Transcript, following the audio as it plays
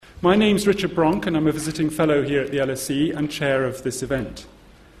My name's Richard Bronk, and I'm a visiting fellow here at the LSE and chair of this event.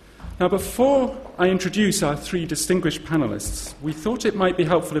 Now, before I introduce our three distinguished panellists, we thought it might be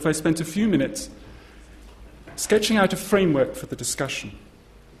helpful if I spent a few minutes sketching out a framework for the discussion.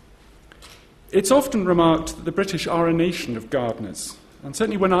 It's often remarked that the British are a nation of gardeners, and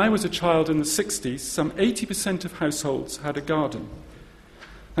certainly when I was a child in the 60s, some 80% of households had a garden.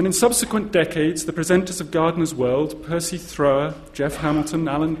 And in subsequent decades, the presenters of Gardener's World, Percy Thrower, Jeff Hamilton,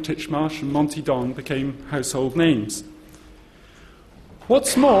 Alan Titchmarsh, and Monty Don became household names.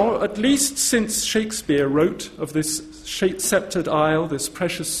 What's more, at least since Shakespeare wrote of this sceptred isle, this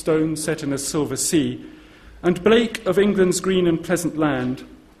precious stone set in a silver sea, and Blake of England's green and pleasant land,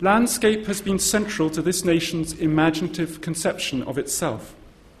 landscape has been central to this nation's imaginative conception of itself.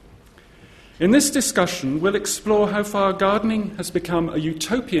 In this discussion, we'll explore how far gardening has become a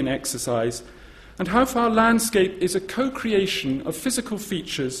utopian exercise and how far landscape is a co-creation of physical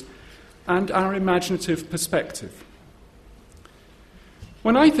features and our imaginative perspective.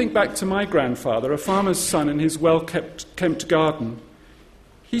 When I think back to my grandfather, a farmer's son in his well-kept garden,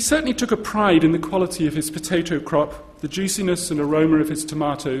 he certainly took a pride in the quality of his potato crop, the juiciness and aroma of his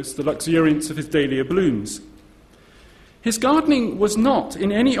tomatoes, the luxuriance of his dahlia blooms. His gardening was not,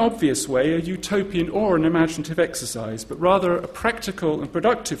 in any obvious way, a utopian or an imaginative exercise, but rather a practical and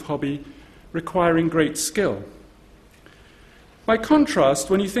productive hobby requiring great skill. By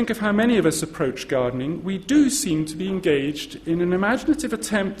contrast, when you think of how many of us approach gardening, we do seem to be engaged in an imaginative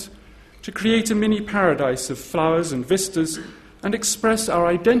attempt to create a mini paradise of flowers and vistas and express our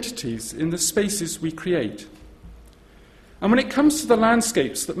identities in the spaces we create. And when it comes to the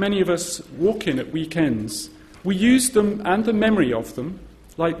landscapes that many of us walk in at weekends, we use them and the memory of them,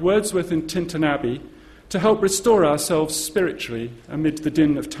 like Wordsworth in Tintern Abbey, to help restore ourselves spiritually amid the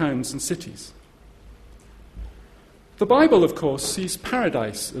din of towns and cities. The Bible, of course, sees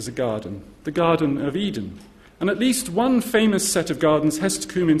paradise as a garden, the Garden of Eden, and at least one famous set of gardens,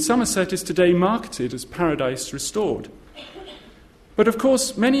 Hesticombe in Somerset, is today marketed as paradise restored. But of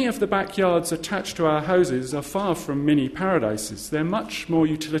course, many of the backyards attached to our houses are far from mini paradises. They're much more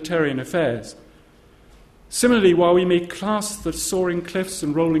utilitarian affairs. Similarly, while we may class the soaring cliffs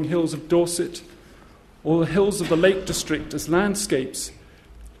and rolling hills of Dorset or the hills of the Lake District as landscapes,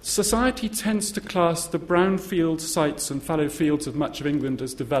 society tends to class the brownfield sites and fallow fields of much of England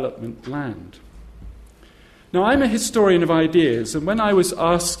as development land. Now, I'm a historian of ideas, and when I was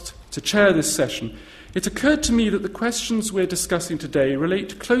asked to chair this session, it occurred to me that the questions we're discussing today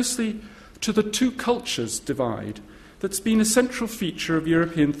relate closely to the two cultures divide that's been a central feature of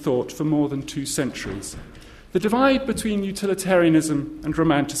European thought for more than 2 centuries. The divide between utilitarianism and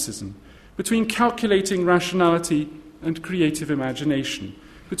romanticism, between calculating rationality and creative imagination,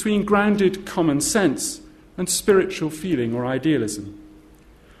 between grounded common sense and spiritual feeling or idealism.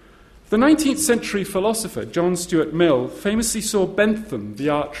 The 19th century philosopher John Stuart Mill famously saw Bentham, the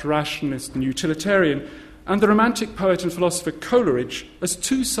arch-rationalist and utilitarian, and the Romantic poet and philosopher Coleridge as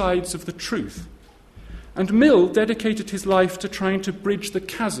two sides of the truth. And Mill dedicated his life to trying to bridge the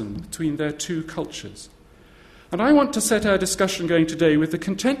chasm between their two cultures. And I want to set our discussion going today with the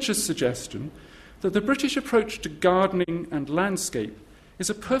contentious suggestion that the British approach to gardening and landscape is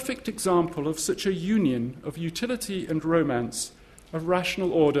a perfect example of such a union of utility and romance, of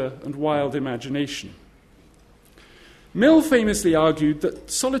rational order and wild imagination. Mill famously argued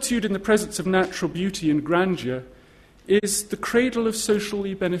that solitude in the presence of natural beauty and grandeur is the cradle of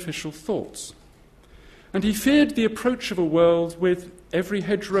socially beneficial thoughts. And he feared the approach of a world with every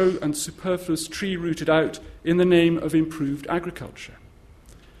hedgerow and superfluous tree rooted out in the name of improved agriculture.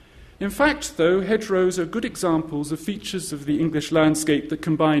 In fact, though, hedgerows are good examples of features of the English landscape that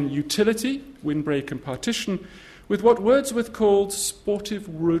combine utility, windbreak and partition, with what Wordsworth called sportive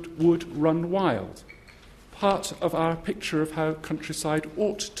wood run wild, part of our picture of how countryside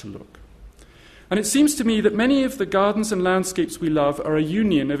ought to look. And it seems to me that many of the gardens and landscapes we love are a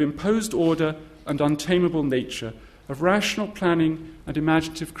union of imposed order and untamable nature, of rational planning and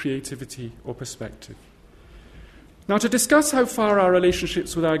imaginative creativity or perspective. Now, to discuss how far our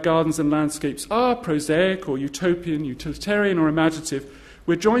relationships with our gardens and landscapes are prosaic or utopian, utilitarian or imaginative,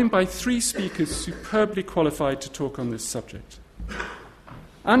 we're joined by 3 speakers superbly qualified to talk on this subject.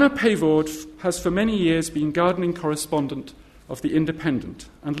 Anna Pavord has for many years been gardening correspondent of The Independent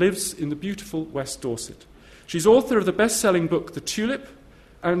and lives in the beautiful West Dorset. She's author of the best-selling book The Tulip,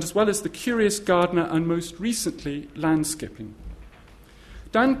 and as well as The Curious Gardener and most recently Landskipping.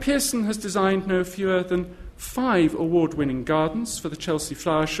 Dan Pearson has designed no fewer than 5 award-winning gardens for the Chelsea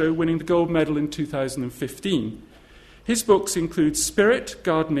Flower Show, winning the gold medal in 2015. His books include Spirit,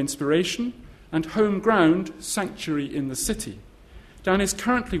 Garden Inspiration, and Home Ground, Sanctuary in the City. Dan is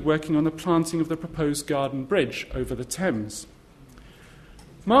currently working on the planting of the proposed garden bridge over the Thames.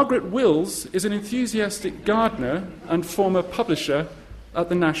 Margaret Willes is an enthusiastic gardener and former publisher at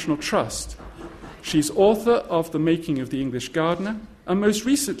the National Trust. She's author of The Making of the English Gardener and most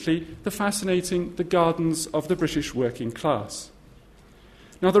recently the fascinating The Gardens of the British Working Class.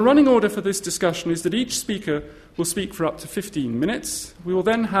 Now, the running order for this discussion is that each speaker will speak for up to 15 minutes. We will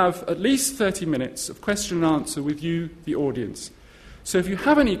then have at least 30 minutes of question and answer with you, the audience. So if you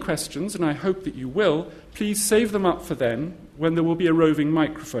have any questions, and I hope that you will, please save them up for then, when there will be a roving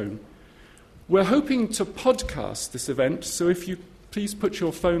microphone. We're hoping to podcast this event, so if you please put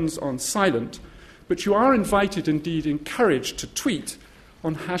your phones on silent, but you are invited, indeed encouraged, to tweet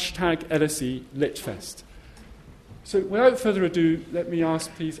on hashtag LSE Litfest. So without further ado, let me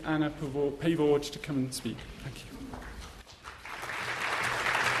ask, please, Anna Pavord to come and speak. Thank you.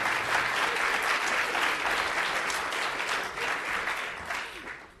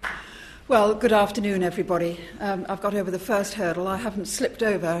 Well, good afternoon, everybody. I've got over the first hurdle. I haven't slipped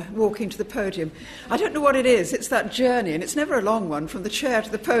over walking to the podium. I don't know what it is. It's that journey, and it's never a long one, from the chair to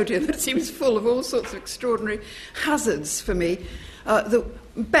the podium that seems full of all sorts of extraordinary hazards for me. The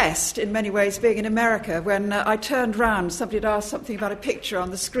best, in many ways, being in America, when I turned round, somebody had asked something about a picture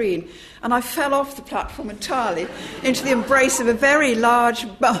on the screen, and I fell off the platform entirely into the embrace of a very large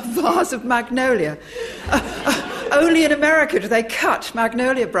vase of magnolia. Only in America do they cut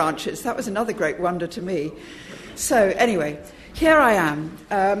magnolia branches. That was another great wonder to me. So, anyway, here I am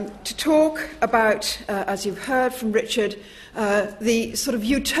to talk about, as you've heard from Richard, the sort of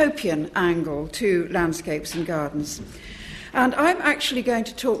utopian angle to landscapes and gardens. And I'm actually going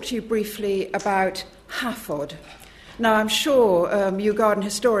to talk to you briefly about Pavord. Now, I'm sure you garden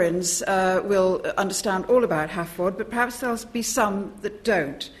historians will understand all about Pavord, but perhaps there'll be some that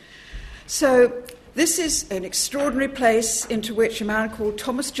don't. So, this is an extraordinary place into which a man called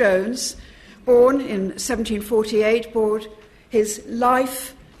Thomas Jones, born in 1748, brought his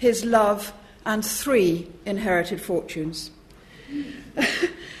life, his love, and 3 inherited fortunes.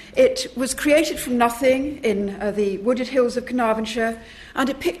 It was created from nothing in the wooded hills of Carnarvonshire, and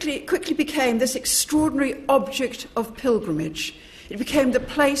it quickly became this extraordinary object of pilgrimage. It became the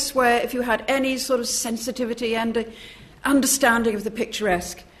place where, if you had any sort of sensitivity and understanding of the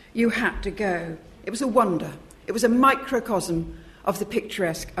picturesque, you had to go. It was a wonder. It was a microcosm of the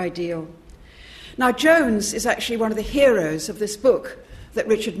picturesque ideal. Now, Jones is actually one of the heroes of this book that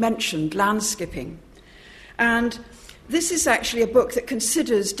Richard mentioned, Landskipping. And this is actually a book that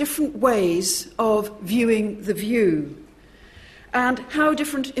considers different ways of viewing the view and how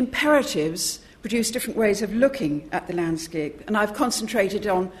different imperatives produce different ways of looking at the landscape. And I've concentrated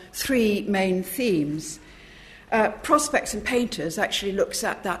on 3 main themes. Prospects and Painters actually looks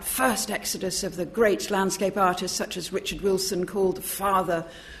at that first exodus of the great landscape artists such as Richard Wilson, called the father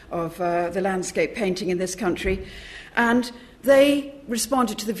of the landscape painting in this country. And they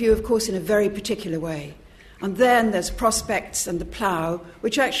responded to the view, of course, in a very particular way. And then there's Prospects and the Plough,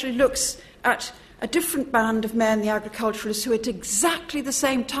 which actually looks at a different band of men, the agriculturalists, who at exactly the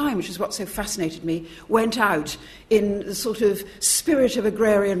same time, which is what so fascinated me, went out in the sort of spirit of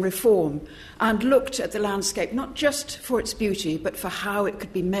agrarian reform and looked at the landscape, not just for its beauty, but for how it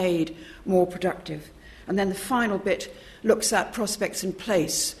could be made more productive. And then the final bit looks at Prospects and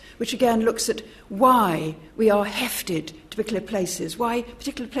Place, which again looks at why we are hefted to particular places, why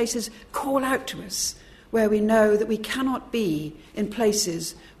particular places call out to us, where we know that we cannot be in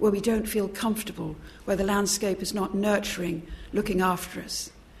places where we don't feel comfortable, where the landscape is not nurturing, looking after us.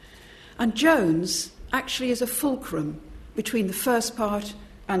 And Jones actually is a fulcrum between the first part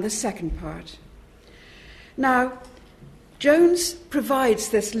and the second part. Now, Jones provides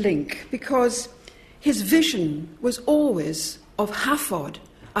this link because his vision was always of Pavord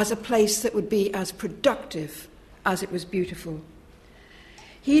as a place that would be as productive as it was beautiful.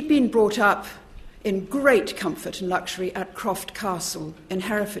 He'd been brought up in great comfort and luxury at Croft Castle in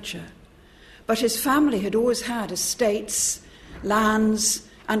Herefordshire. But his family had always had estates, lands,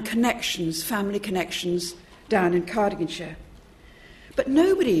 and connections, family connections, down in Cardiganshire. But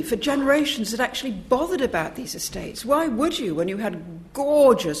nobody for generations had actually bothered about these estates. Why would you when you had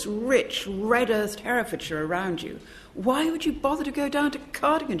gorgeous, rich, red-earthed Herefordshire around you? Why would you bother to go down to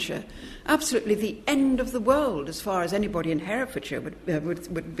Cardiganshire? Absolutely the end of the world, as far as anybody in Herefordshire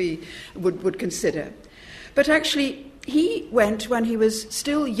would consider. But actually, he went when he was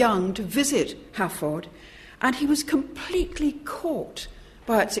still young to visit Pavord, and he was completely caught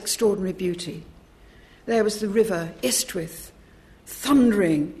by its extraordinary beauty. There was the river Istwith,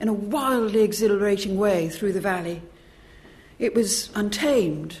 thundering in a wildly exhilarating way through the valley. It was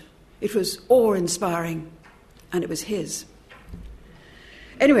untamed, it was awe-inspiring, and it was his.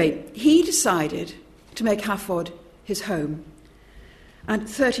 Anyway, he decided to make Pavord his home. And at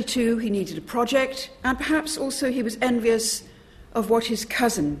 32, he needed a project, and perhaps also he was envious of what his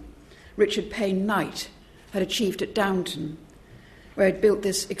cousin, Richard Payne Knight, had achieved at Downton, where he'd built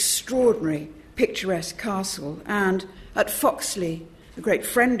this extraordinary, picturesque castle, and at Foxley, a great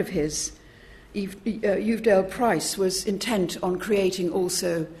friend of his, Uvedale Price, was intent on creating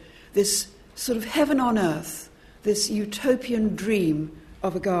also this sort of heaven on earth, this utopian dream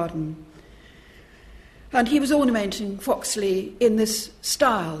of a garden. And he was ornamenting Foxley in this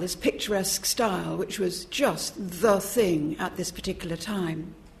style, this picturesque style, which was just the thing at this particular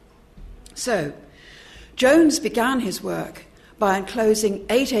time. So, Jones began his work by enclosing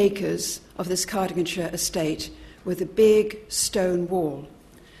 8 acres of this Cardiganshire estate with a big stone wall.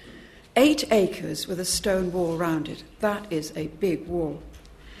 8 acres with a stone wall round it. That is a big wall.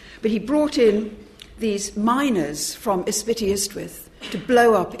 But he brought in these miners from Ysbyty Ystwyth to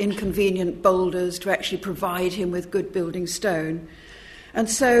blow up inconvenient boulders to actually provide him with good building stone. And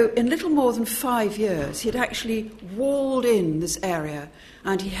so in little more than 5 years, he had actually walled in this area,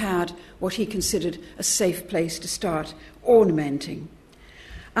 and he had what he considered a safe place to start ornamenting.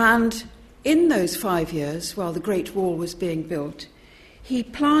 And in those 5 years, while the Great Wall was being built, he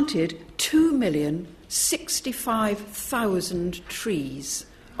planted 2,065,000 trees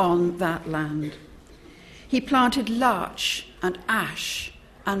on that land. He planted larch and ash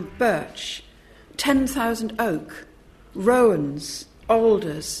and birch, 10,000 oak, rowans,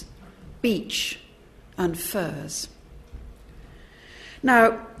 alders, beech and firs.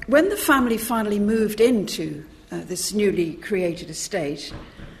 Now, when the family finally moved into this newly created estate,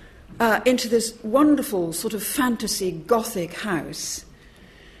 into this wonderful sort of fantasy Gothic house,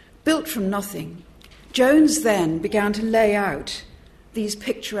 built from nothing, Jones then began to lay out these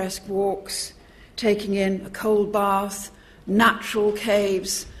picturesque walks, taking in a cold bath, natural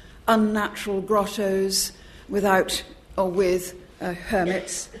caves, unnatural grottos, without or with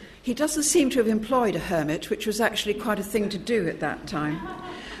hermits. He doesn't seem to have employed a hermit, which was actually quite a thing to do at that time.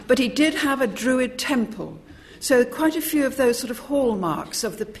 But he did have a Druid temple. So quite a few of those sort of hallmarks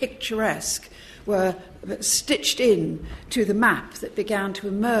of the picturesque were stitched in to the map that began to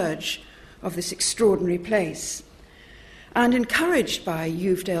emerge of this extraordinary place. And encouraged by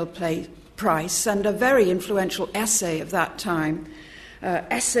Uvedale Price and a very influential essay of that time,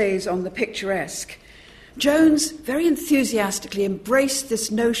 Essays on the Picturesque, Jones very enthusiastically embraced this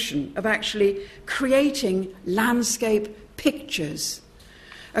notion of actually creating landscape pictures.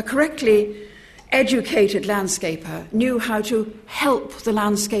 A correctly educated landscaper knew how to help the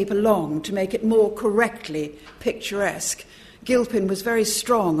landscape along to make it more correctly picturesque. Gilpin was very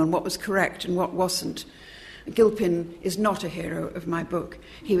strong on what was correct and what wasn't. Gilpin is not a hero of my book.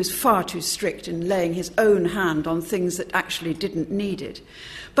 He was far too strict in laying his own hand on things that actually didn't need it.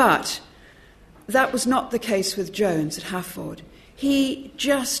 But that was not the case with Jones at Pavord. He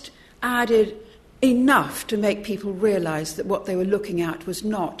just added enough to make people realise that what they were looking at was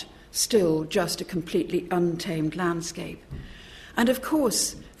not still just a completely untamed landscape. And of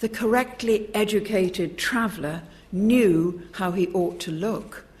course, the correctly educated traveller knew how he ought to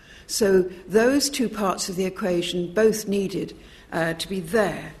look. So those two parts of the equation both needed to be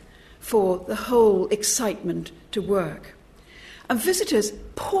there for the whole excitement to work. And visitors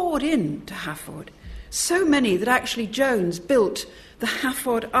poured in to Pavord, so many that actually Jones built the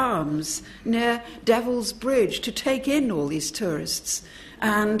Pavord Arms near Devil's Bridge to take in all these tourists.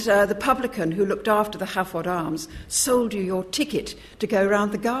 And the publican who looked after the Pavord Arms sold you your ticket to go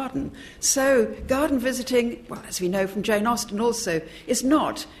around the garden. So garden visiting, well, as we know from Jane Austen also, is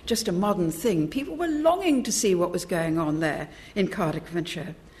not just a modern thing. People were longing to see what was going on there in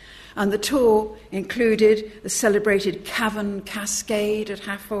Cardiganshire. And the tour included the celebrated Cavern Cascade at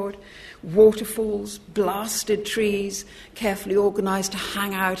Pavord, waterfalls, blasted trees, carefully organised to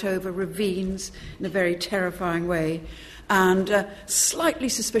hang out over ravines in a very terrifying way, and a slightly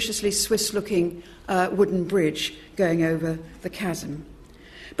suspiciously Swiss-looking wooden bridge going over the chasm.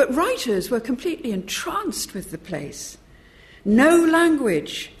 But writers were completely entranced with the place. No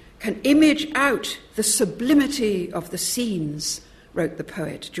language can image out the sublimity of the scenes, wrote the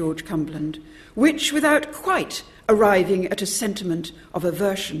poet George Cumberland, which, without quite arriving at a sentiment of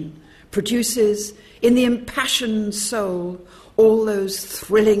aversion, produces in the impassioned soul all those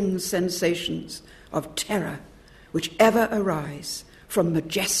thrilling sensations of terror which ever arise from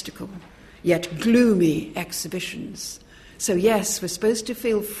majestical yet gloomy exhibitions. So yes, we're supposed to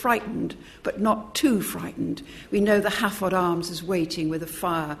feel frightened, but not too frightened. We know the Pavord Arms is waiting with a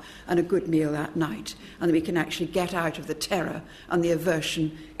fire and a good meal that night, and that we can actually get out of the terror and the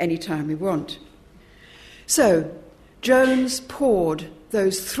aversion any time we want. So Jones poured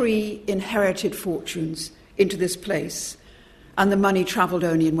those 3 inherited fortunes into this place, and the money travelled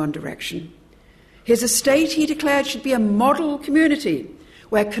only in one direction. His estate, he declared, should be a model community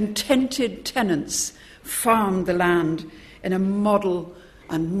where contented tenants farmed the land in a model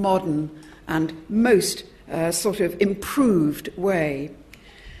and modern and most sort of improved way.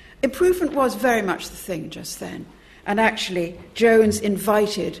 Improvement was very much the thing just then, and actually Jones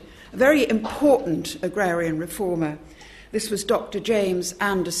invited a very important agrarian reformer, this was Dr. James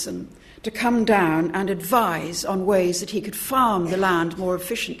Anderson, to come down and advise on ways that he could farm the land more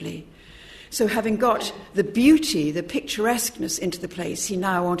efficiently. So having got the beauty, the picturesqueness into the place, he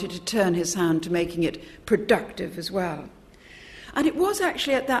now wanted to turn his hand to making it productive as well. And it was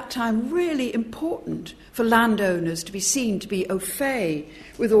actually at that time really important for landowners to be seen to be au fait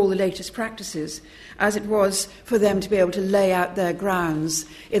with all the latest practices, as it was for them to be able to lay out their grounds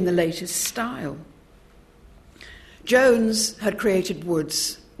in the latest style. Jones had created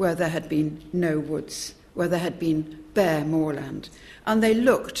woods where there had been no woods, where there had been bare moorland, and they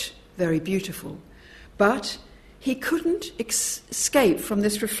looked very beautiful. But he couldn't escape from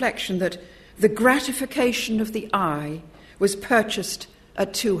this reflection that the gratification of the eye was purchased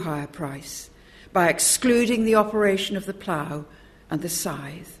at too high a price by excluding the operation of the plough and the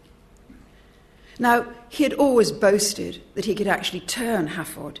scythe. Now, he had always boasted that he could actually turn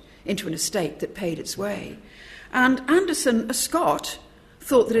Pavord into an estate that paid its way, and Anderson, a Scot,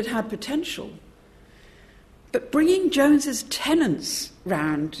 thought that it had potential. But bringing Jones's tenants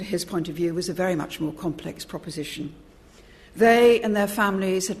round to his point of view was a very much more complex proposition. They and their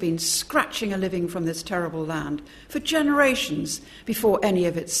families had been scratching a living from this terrible land for generations before any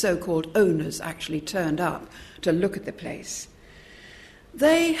of its so-called owners actually turned up to look at the place.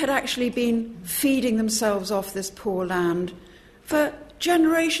 They had actually been feeding themselves off this poor land for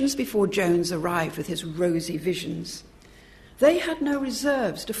generations before Jones arrived with his rosy visions. They had no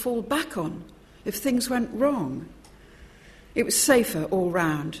reserves to fall back on if things went wrong. It was safer all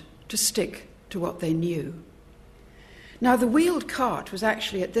round to stick to what they knew. Now, the wheeled cart was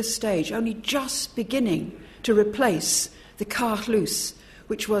actually at this stage only just beginning to replace the cartloose,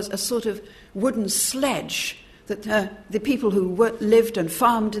 which was a sort of wooden sledge that the people who lived and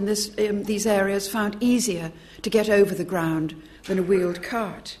farmed in these areas found easier to get over the ground than a wheeled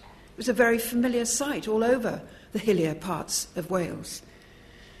cart. It was a very familiar sight all over the hillier parts of Wales.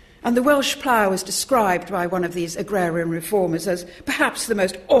 And the Welsh plough was described by one of these agrarian reformers as perhaps the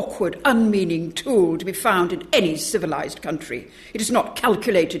most awkward, unmeaning tool to be found in any civilised country. It is not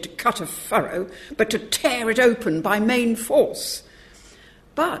calculated to cut a furrow, but to tear it open by main force.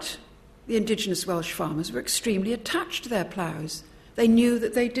 But the indigenous Welsh farmers were extremely attached to their ploughs. They knew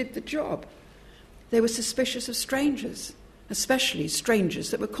that they did the job. They were suspicious of strangers, especially strangers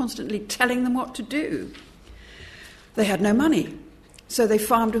that were constantly telling them what to do. They had no money, so they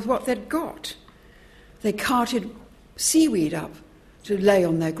farmed with what they'd got. They carted seaweed up to lay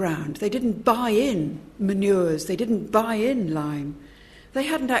on their ground. They didn't buy in manures. They didn't buy in lime. They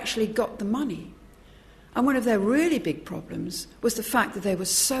hadn't actually got the money. And one of their really big problems was the fact that they were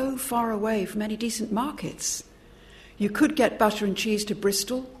so far away from any decent markets. You could get butter and cheese to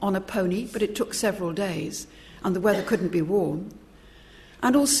Bristol on a pony, but it took several days, and the weather couldn't be warm.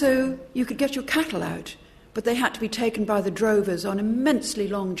 And also, you could get your cattle out, but they had to be taken by the drovers on immensely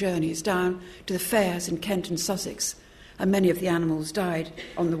long journeys down to the fairs in Kent and Sussex, and many of the animals died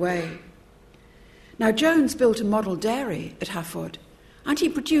on the way. Now, Jones built a model dairy at Pavord, and he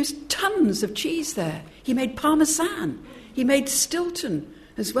produced tons of cheese there. He made Parmesan, he made Stilton,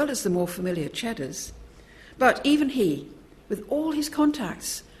 as well as the more familiar cheddars. But even he, with all his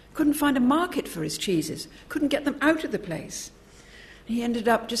contacts, couldn't find a market for his cheeses, couldn't get them out of the place. He ended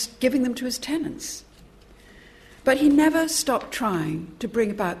up just giving them to his tenants. But he never stopped trying to bring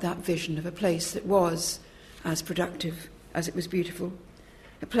about that vision of a place that was as productive as it was beautiful,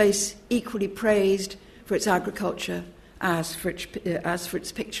 a place equally praised for its agriculture as for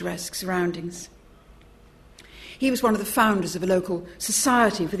its picturesque surroundings. He was one of the founders of a local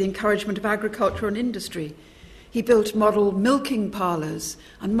society for the encouragement of agriculture and industry. He built model milking parlours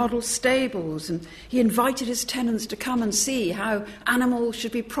and model stables, and he invited his tenants to come and see how animals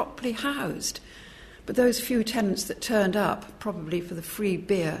should be properly housed. But those few tenants that turned up, probably for the free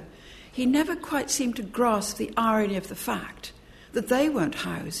beer, he never quite seemed to grasp the irony of the fact that they weren't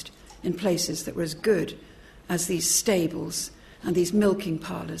housed in places that were as good as these stables and these milking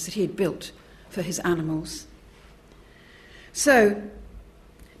parlours that he had built for his animals. So,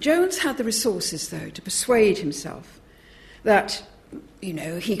 Jones had the resources, though, to persuade himself that,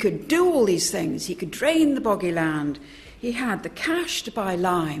 he could do all these things. He could drain the boggy land. He had the cash to buy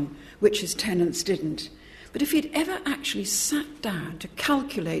lime, which his tenants didn't. But if he'd ever actually sat down to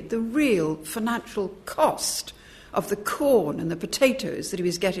calculate the real financial cost of the corn and the potatoes that he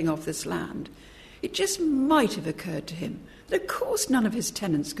was getting off this land, it just might have occurred to him that of course none of his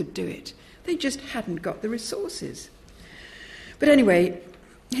tenants could do it. They just hadn't got the resources. But anyway,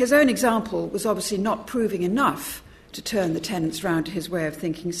 his own example was obviously not proving enough to turn the tenants round to his way of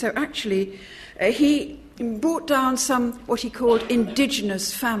thinking. So actually, he brought down some what he called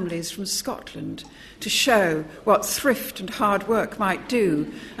indigenous families from Scotland to show what thrift and hard work might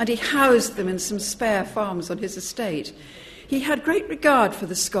do, and he housed them in some spare farms on his estate. He had great regard for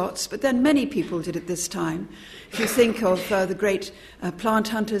the Scots, but then many people did at this time. If you think of the great plant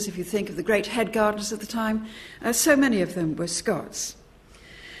hunters, if you think of the great head gardeners at the time, so many of them were Scots.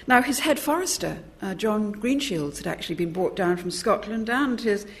 Now, his head forester, John Greenshields, had actually been brought down from Scotland, and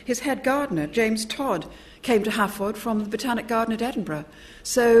his head gardener, James Todd, came to Pavord from the Botanic Garden at Edinburgh.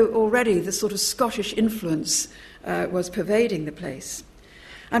 So already the sort of Scottish influence was pervading the place.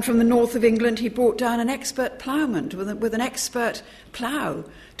 And from the north of England, he brought down an expert ploughman with an expert plough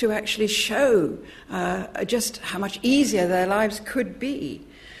to actually show just how much easier their lives could be.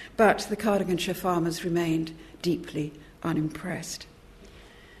 But the Cardiganshire farmers remained deeply unimpressed.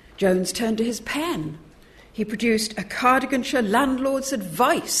 Jones turned to his pen. He produced a Cardiganshire landlord's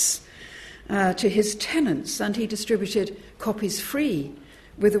advice to his tenants, and he distributed copies free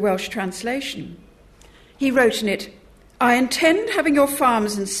with a Welsh translation. He wrote in it, "I intend having your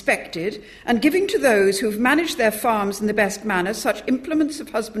farms inspected and giving to those who have managed their farms in the best manner such implements of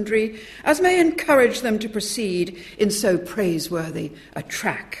husbandry as may encourage them to proceed in so praiseworthy a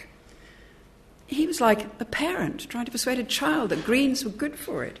track." He was like a parent trying to persuade a child that greens were good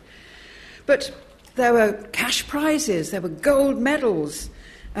for it. But there were cash prizes, there were gold medals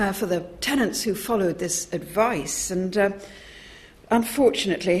for the tenants who followed this advice. And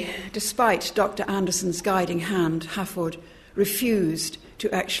unfortunately, despite Dr. Anderson's guiding hand, Pavord refused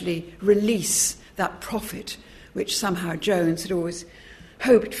to actually release that profit which somehow Jones had always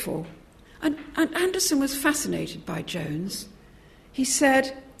hoped for. And Anderson was fascinated by Jones. He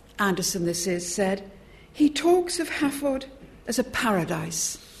said, Anderson this is, said, "He talks of Pavord as a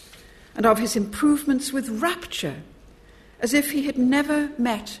paradise and of his improvements with rapture, as if he had never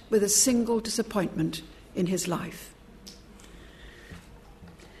met with a single disappointment in his life."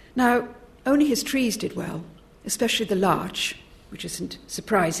 Now, only his trees did well, especially the larch, which isn't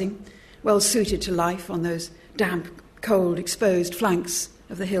surprising, well suited to life on those damp, cold, exposed flanks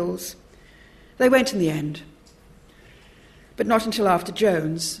of the hills. They went in the end, but not until after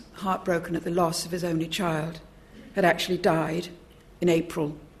Jones, heartbroken at the loss of his only child, had actually died in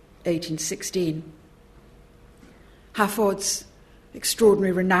April 1816. Pavord's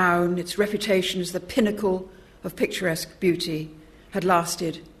extraordinary renown, its reputation as the pinnacle of picturesque beauty, had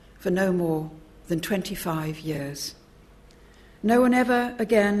lasted for no more than 25 years. No one ever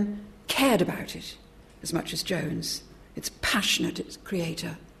again cared about it as much as Jones, its passionate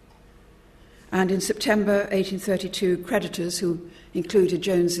creator. And in September 1832, creditors, who included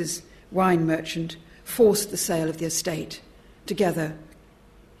Jones's wine merchant, forced the sale of the estate, together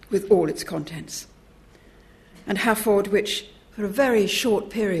with all its contents. And Pavord, which for a very short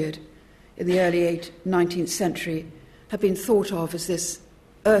period in the early 19th century had been thought of as this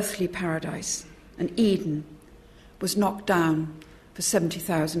earthly paradise, an Eden, was knocked down for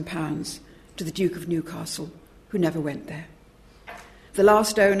 £70,000 to the Duke of Newcastle, who never went there. The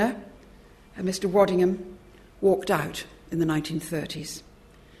last owner, Mr. Waddingham, walked out in the 1930s,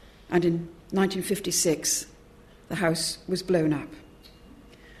 and in 1956 the house was blown up.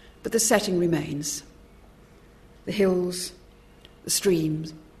 But the setting remains. The hills, the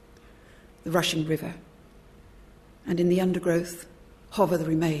streams, the rushing river, and in the undergrowth hover the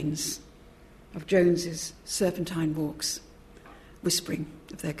remains of Jones's serpentine walks, whispering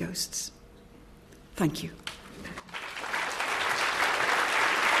of their ghosts. Thank you.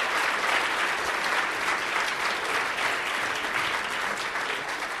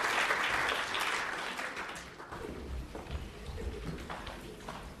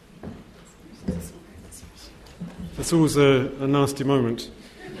 It's always a nasty moment.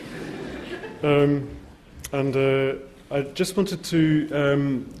 I just wanted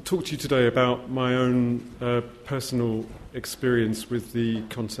to talk to you today about my own personal experience with the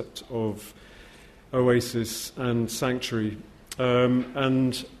concept of oasis and sanctuary.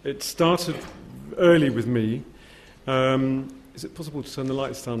 And it started early with me. Is it possible to turn the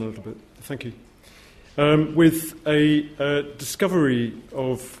lights down a little bit? Thank you. With a discovery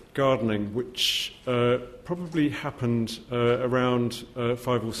of gardening, which probably happened around 5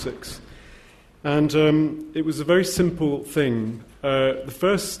 or 6. And it was a very simple thing the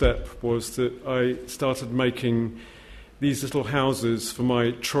first step was that I started making these little houses for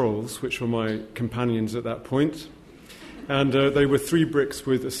my trolls, which were my companions at that point. And they were 3 bricks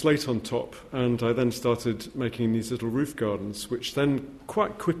with a slate on top, and I then started making these little roof gardens, which then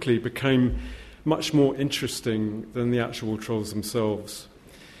quite quickly became much more interesting than the actual trolls themselves.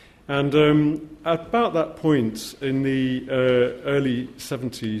 And at about that point, in the early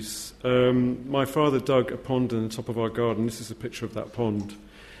 70s, my father dug a pond in the top of our garden. This is a picture of that pond.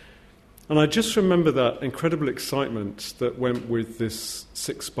 And I just remember that incredible excitement that went with this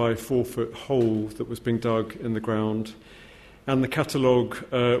 6 by 4 foot hole that was being dug in the ground, and the catalogue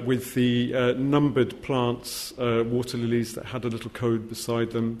with the numbered plants, water lilies that had a little code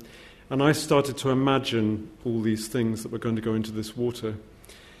beside them. And I started to imagine all these things that were going to go into this water.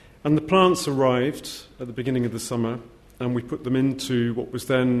 And the plants arrived at the beginning of the summer, and we put them into what was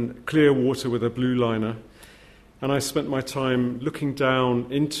then clear water with a blue liner. And I spent my time looking down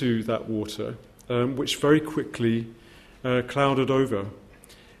into that water, which very quickly clouded over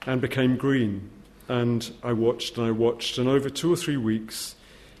and became green. And I watched, and over 2 or 3 weeks,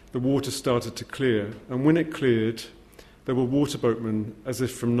 the water started to clear. And when it cleared, there were water boatmen as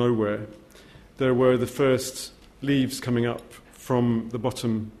if from nowhere. There were the first leaves coming up from the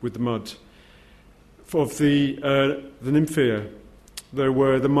bottom with the mud. Of the nymphea, there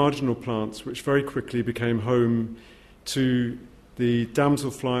were the marginal plants, which very quickly became home to the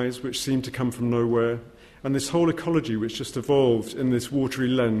damselflies, which seemed to come from nowhere, and this whole ecology which just evolved in this watery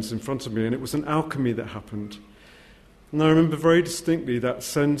lens in front of me, and it was an alchemy that happened. And I remember very distinctly that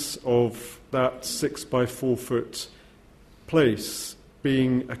sense of that 6 by 4 foot place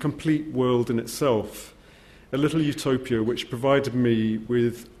being a complete world in itself, a little utopia which provided me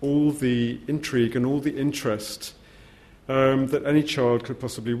with all the intrigue and all the interest that any child could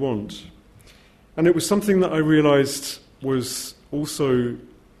possibly want. And it was something that I realised was also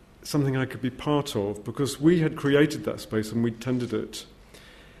something I could be part of, because we had created that space and we tended it.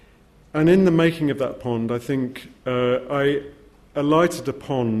 And in the making of that pond, I think I alighted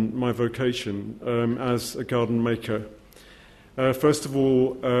upon my vocation as a garden maker. First of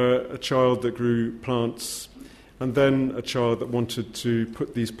all, a child that grew plants, and then a child that wanted to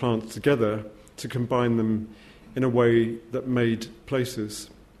put these plants together to combine them in a way that made places.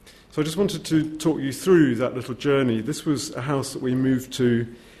 So I just wanted to talk you through that little journey. This was a house that we moved to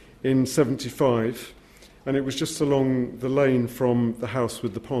in 75, and it was just along the lane from the house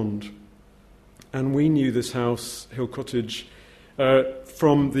with the pond. And we knew this house, Hill Cottage,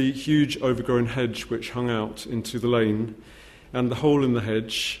 from the huge overgrown hedge which hung out into the lane, and the hole in the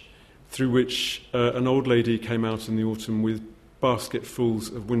hedge through which an old lady came out in the autumn with basketfuls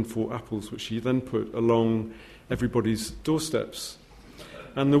of windfall apples, which she then put along everybody's doorsteps.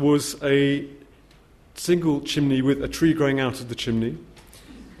 And there was a single chimney with a tree growing out of the chimney,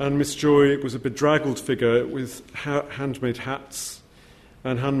 and Miss Joy was a bedraggled figure with handmade hats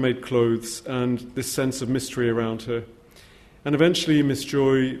and handmade clothes and this sense of mystery around her. And eventually Miss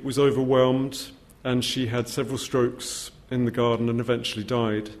Joy was overwhelmed, and she had several strokes in the garden and eventually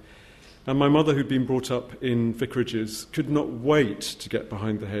died. And my mother, who'd been brought up in vicarages, could not wait to get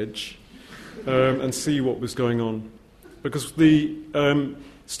behind the hedge and see what was going on, because the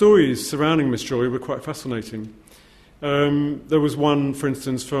stories surrounding Miss Joy were quite fascinating. There was one, for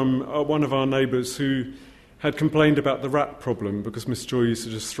instance, from one of our neighbours who had complained about the rat problem, because Miss Joy used to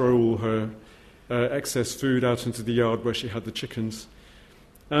just throw all her excess food out into the yard where she had the chickens.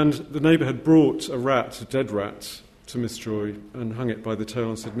 And the neighbour had brought a dead rat, to Miss Joy and hung it by the tail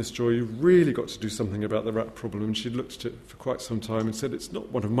and said, "Miss Joy, you've really got to do something about the rat problem." And she looked at it for quite some time and said, "It's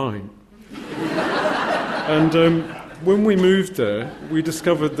not one of mine." And when we moved there, we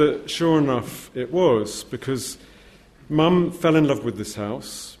discovered that, sure enough, it was, because Mum fell in love with this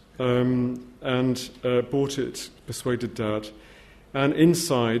house and bought it, persuaded Dad. And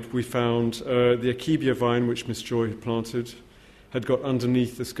inside we found the akebia vine, which Miss Joy had planted, had got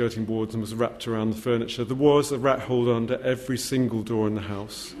underneath the skirting boards and was wrapped around the furniture. There was a rat hole under every single door in the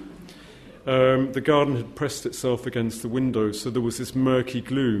house. The garden had pressed itself against the windows, so there was this murky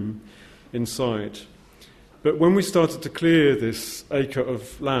gloom inside. But when we started to clear this acre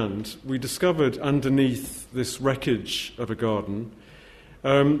of land, we discovered underneath this wreckage of a garden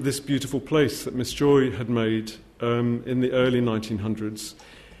this beautiful place that Miss Joy had made in the early 1900s,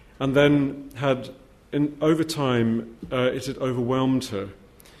 and then had, over time, it had overwhelmed her.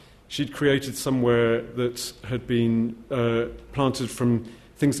 She'd created somewhere that had been planted from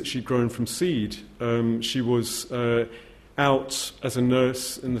things that she'd grown from seed. She was out as a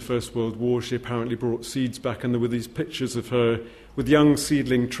nurse in the First World War. She apparently brought seeds back, and there were these pictures of her with young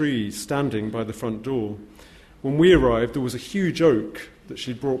seedling trees standing by the front door. when we arrived, there was a huge oak that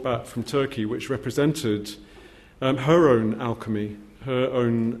she'd brought back from Turkey, which represented her own alchemy, her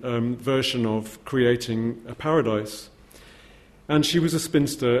own version of creating a paradise. And she was a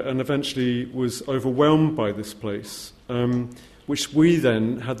spinster and eventually was overwhelmed by this place, which we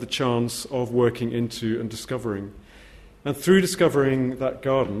then had the chance of working into and discovering. And through discovering that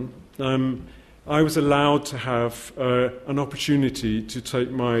garden, I was allowed to have an opportunity to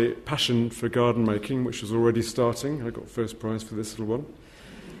take my passion for garden making, which was already starting. I got first prize for this little one,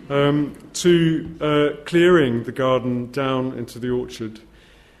 to clearing the garden down into the orchard.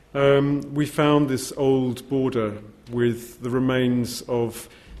 We found this old border with the remains of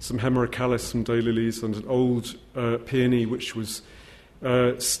some Hemerocallis, some daylilies, and an old peony, which was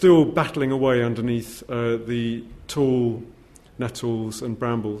still battling away underneath the tall nettles and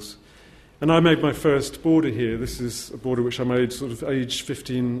brambles. And I made my first border here. This is a border which I made sort of age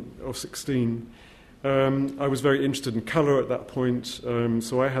 15 or 16. I was very interested in colour at that point,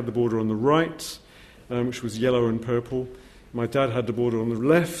 so I had the border on the right, which was yellow and purple. My dad had the border on the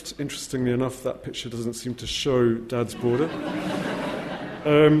left. Interestingly enough, that picture doesn't seem to show Dad's border.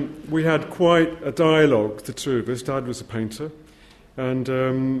 We had quite a dialogue, the two of us. Dad was a painter.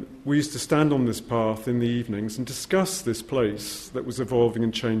 And we used to stand on this path in the evenings and discuss this place that was evolving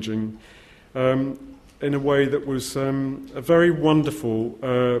and changing in a way that was a very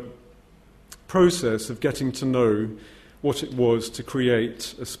wonderful process of getting to know what it was to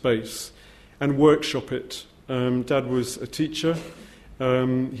create a space and workshop it. Dad was a teacher.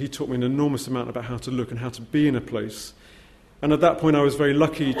 He taught me an enormous amount about how to look and how to be in a place. And at that point, I was very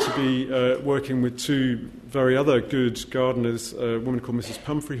lucky to be working with two very other good gardeners, a woman called Mrs.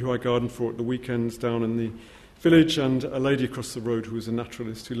 Pumphrey, who I gardened for at the weekends down in the village, and a lady across the road who was a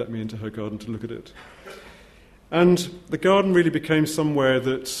naturalist who let me into her garden to look at it. And the garden really became somewhere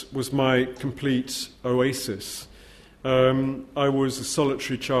that was my complete oasis. I was a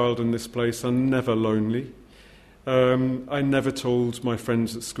solitary child in this place and never lonely. I never told my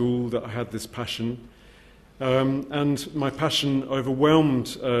friends at school that I had this passion. And my passion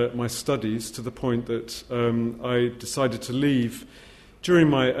overwhelmed my studies to the point that I decided to leave during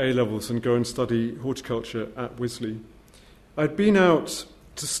my A-levels and go and study horticulture at Wisley. I'd been out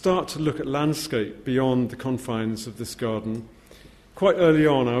to start to look at landscape beyond the confines of this garden. Quite early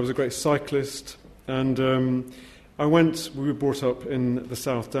on, I was a great cyclist, and we were brought up in the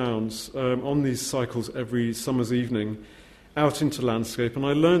South Downs on these cycles every summer's evening, out into landscape, and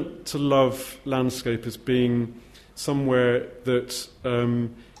I learnt to love landscape as being somewhere that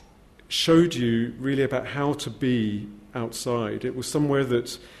showed you really about how to be outside. It was somewhere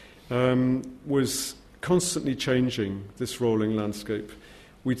that was constantly changing, this rolling landscape.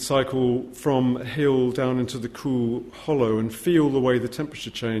 We'd cycle from a hill down into the cool hollow and feel the way the temperature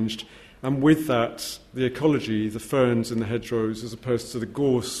changed, and with that, the ecology, the ferns in the hedgerows, as opposed to the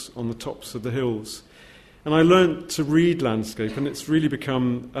gorse on the tops of the hills. And I learnt to read landscape, and it's really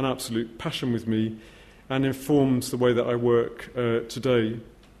become an absolute passion with me and informs the way that I work today.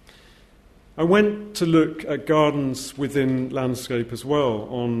 I went to look at gardens within landscape as well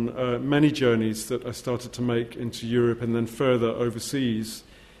on many journeys that I started to make into Europe and then further overseas,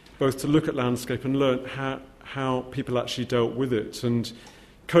 both to look at landscape and learn how people actually dealt with it and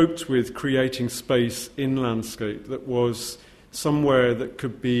coped with creating space in landscape that was somewhere that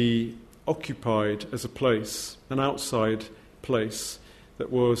could be occupied as a place, an outside place that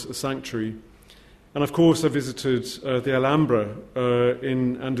was a sanctuary. And of course I visited the Alhambra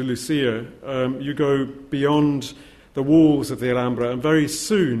in Andalusia. You go beyond the walls of the Alhambra and very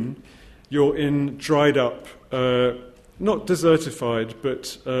soon you're in dried up, not desertified,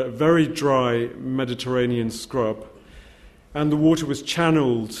 but very dry Mediterranean scrub. And the water was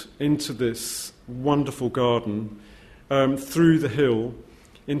channeled into this wonderful garden through the hill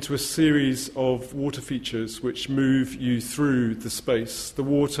into a series of water features which move you through the space. The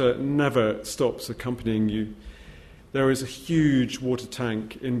water never stops accompanying you. There is a huge water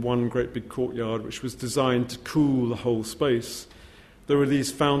tank in one great big courtyard which was designed to cool the whole space. There are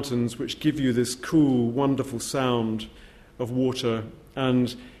these fountains which give you this cool, wonderful sound of water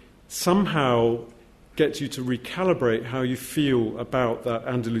and somehow get you to recalibrate how you feel about that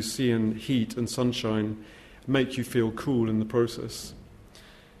Andalusian heat and sunshine, make you feel cool in the process.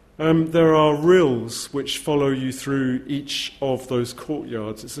 There are rills which follow you through each of those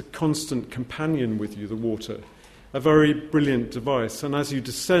courtyards. It's a constant companion with you, the water, a very brilliant device. And as you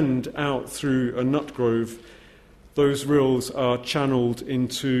descend out through a nut grove, those rills are channeled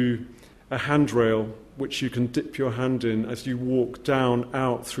into a handrail which you can dip your hand in as you walk down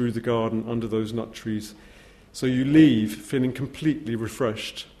out through the garden under those nut trees. So you leave feeling completely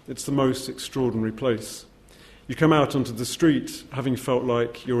refreshed. It's the most extraordinary place. You come out onto the street having felt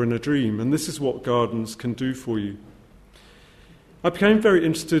like you're in a dream, and this is what gardens can do for you. I became very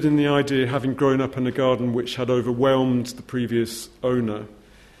interested in the idea, having grown up in a garden which had overwhelmed the previous owner,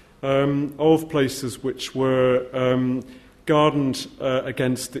 of places which were gardened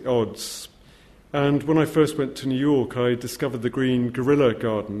against the odds. And when I first went to New York, I discovered the green guerrilla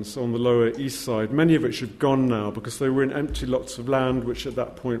gardens on the Lower East Side, many of which have gone now because they were in empty lots of land which at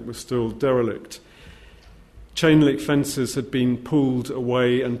that point were still derelict. Chain-link fences had been pulled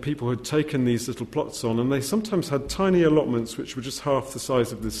away and people had taken these little plots on, and they sometimes had tiny allotments which were just half the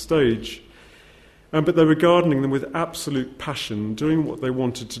size of this stage. But they were gardening them with absolute passion, doing what they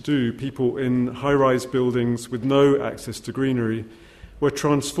wanted to do. People in high-rise buildings with no access to greenery were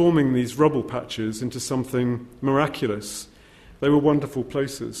transforming these rubble patches into something miraculous. They were wonderful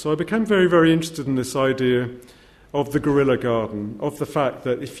places. So I became very, very interested in this idea of the guerrilla garden, of the fact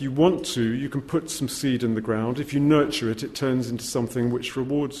that if you want to, you can put some seed in the ground. If you nurture it, it turns into something which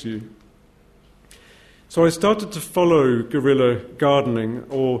rewards you. So I started to follow guerrilla gardening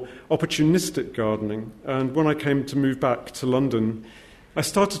or opportunistic gardening, and when I came to move back to London, I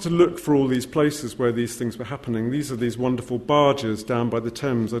started to look for all these places where these things were happening. These are these wonderful barges down by the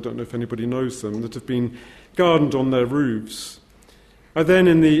Thames, I don't know if anybody knows them, that have been gardened on their roofs. I then,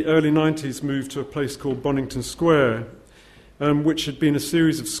 in the early 90s, moved to a place called Bonington Square, which had been a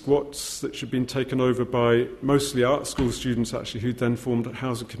series of squats that had been taken over by mostly art school students, actually, who'd then formed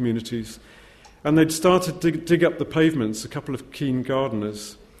housing communities. And they'd started to dig up the pavements, a couple of keen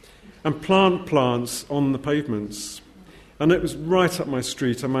gardeners, and plant plants on the pavements. And it was right up my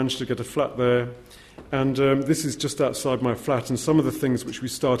street. I managed to get a flat there. And this is just outside my flat, and some of the things which we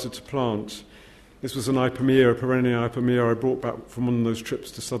started to plant. This was an Ipomoea, a perennial Ipomoea I brought back from one of those trips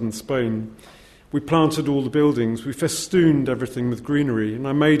to southern Spain. We planted all the buildings. We festooned everything with greenery. And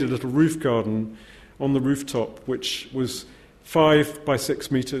I made a little roof garden on the rooftop, which was 5 by 6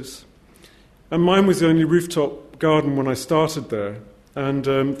 metres. And mine was the only rooftop garden when I started there. And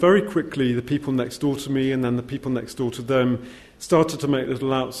very quickly, the people next door to me and then the people next door to them started to make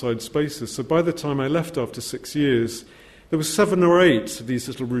little outside spaces. So by the time I left after 6 years, there were 7 or 8 of these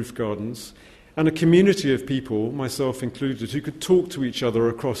little roof gardens, and a community of people, myself included, who could talk to each other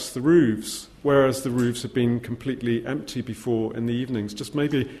across the roofs, whereas the roofs had been completely empty before in the evenings, just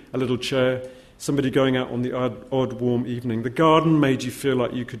maybe a little chair, somebody going out on the odd warm evening. The garden made you feel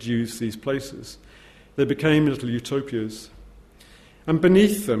like you could use these places. They became little utopias. And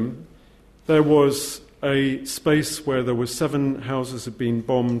beneath them, there was a space where there were 7 houses had been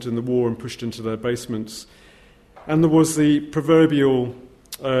bombed in the war and pushed into their basements. And there was the proverbial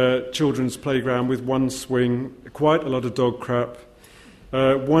children's playground with 1 swing, quite a lot of dog crap,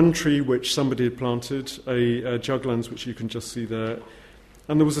 1 tree which somebody had planted, a juglands which you can just see there.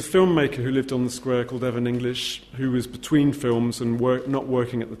 And there was a filmmaker who lived on the square called Evan English, who was between films and not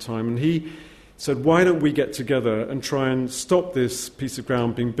working at the time. And he said, why don't we get together and try and stop this piece of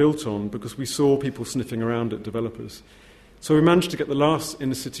ground being built on, because we saw people sniffing around at developers. So we managed to get the last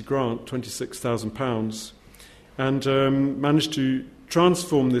inner city grant, £26,000, and managed to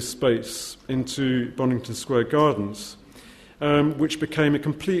transform this space into Bonington Square Gardens, which became a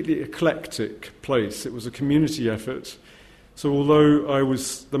completely eclectic place. It was a community effort. So although I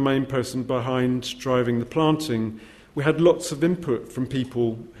was the main person behind driving the planting, we had lots of input from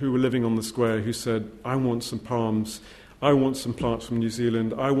people who were living on the square who said, I want some palms, I want some plants from New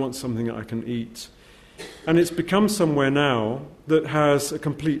Zealand, I want something that I can eat. And it's become somewhere now that has a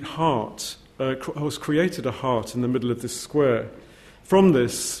complete heart, has created a heart in the middle of this square. From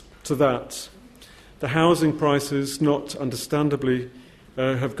this to that, the housing prices, not understandably,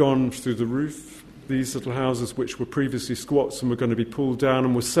 have gone through the roof. These little houses, which were previously squats and were going to be pulled down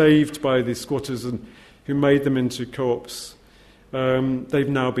and were saved by the squatters and who made them into co-ops, they've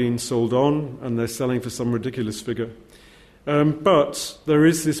now been sold on and they're selling for some ridiculous figure. But there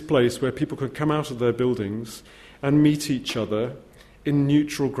is this place where people can come out of their buildings and meet each other in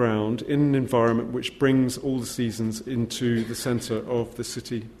neutral ground, in an environment which brings all the seasons into the centre of the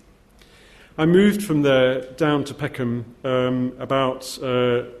city. I moved from there down to Peckham about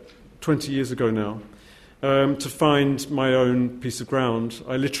 20 years ago now to find my own piece of ground.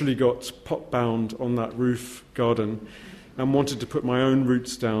 I literally got pot-bound on that roof garden and wanted to put my own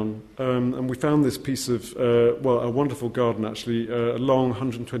roots down. And we found this piece of, a wonderful garden actually, a long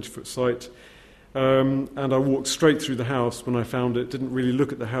 120-foot site. And I walked straight through the house when I found it, didn't really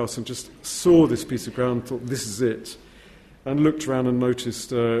look at the house and just saw this piece of ground, thought this is it, and looked around and noticed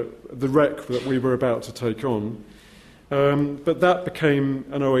the wreck that we were about to take on. But that became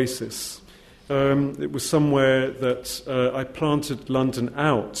an oasis. It was somewhere that I planted London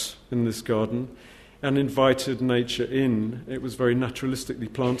out in this garden, and invited nature in. It was very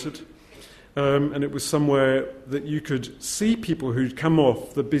naturalistically planted. And it was somewhere that you could see people who'd come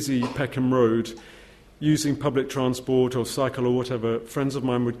off the busy Peckham Road using public transport or cycle or whatever. Friends of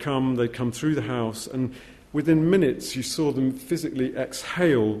mine would come, they'd come through the house, and within minutes you saw them physically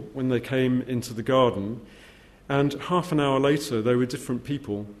exhale when they came into the garden, and half an hour later they were different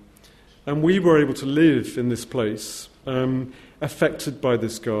people. And we were able to live in this place, affected by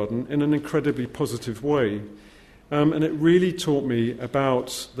this garden in an incredibly positive way. And it really taught me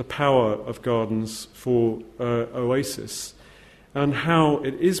about the power of gardens for oasis, and how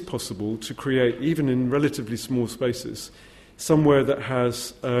it is possible to create, even in relatively small spaces, somewhere that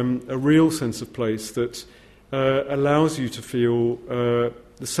has a real sense of place that allows you to feel the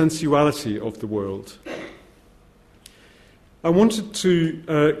sensuality of the world. I wanted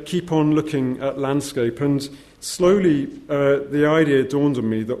to keep on looking at landscape, and slowly the idea dawned on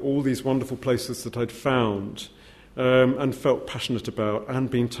me that all these wonderful places that I'd found and felt passionate about and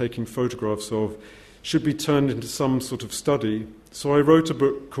been taking photographs of should be turned into some sort of study. So I wrote a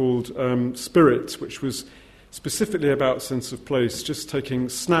book called Spirit, which was specifically about sense of place, just taking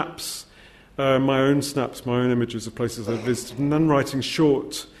snaps, my own images of places I'd visited, and then writing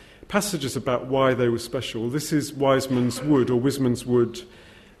short passages about why they were special. This is Wiseman's Wood, or Wisman's Wood,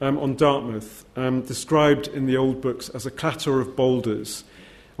 on Dartmouth, described in the old books as a clatter of boulders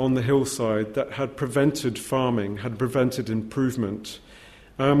on the hillside that had prevented farming, had prevented improvement.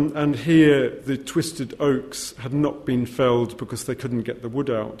 And here the twisted oaks had not been felled because they couldn't get the wood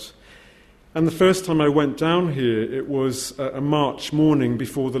out. And the first time I went down here, it was a March morning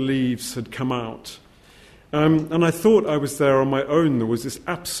before the leaves had come out. And I thought I was there on my own. There was this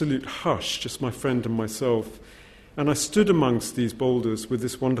absolute hush, just my friend and myself. And I stood amongst these boulders with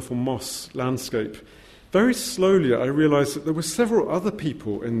this wonderful moss landscape. Very slowly I realised that there were several other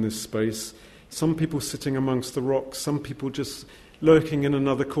people in this space. Some people sitting amongst the rocks, some people just lurking in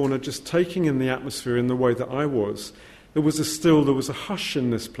another corner, just taking in the atmosphere in the way that I was. There was a hush in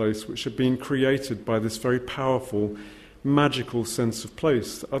this place which had been created by this very powerful, magical sense of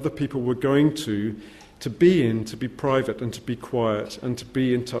place that other people were going to be in, to be private and to be quiet and to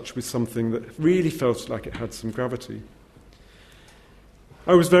be in touch with something that really felt like it had some gravity.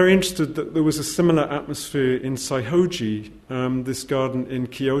 I was very interested that there was a similar atmosphere in Saihoji, this garden in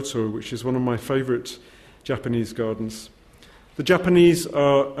Kyoto, which is one of my favourite Japanese gardens. The Japanese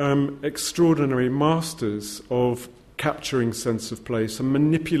are extraordinary masters of capturing sense of place and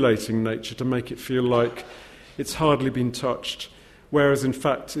manipulating nature to make it feel like it's hardly been touched, whereas in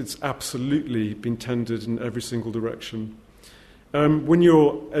fact it's absolutely been tended in every single direction. When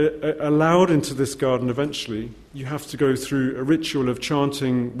you're allowed into this garden eventually, you have to go through a ritual of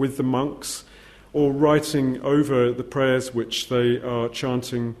chanting with the monks or writing over the prayers which they are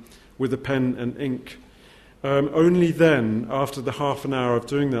chanting with a pen and ink. Only then, after the half an hour of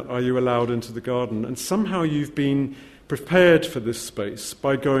doing that, are you allowed into the garden. And somehow you've been prepared for this space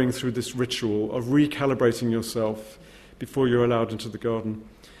by going through this ritual of recalibrating yourself before you're allowed into the garden.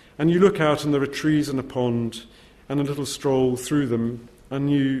 And you look out and there are trees and a pond and a little stroll through them,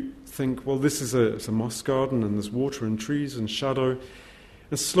 and you think, well, this is it's a moss garden and there's water and trees and shadow.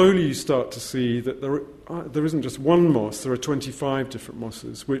 And slowly you start to see that there isn't just one moss, there are 25 different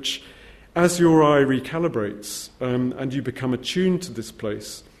mosses, which, as your eye recalibrates and you become attuned to this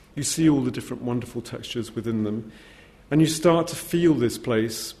place, you see all the different wonderful textures within them. And you start to feel this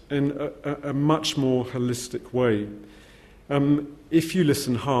place in a much more holistic way. If you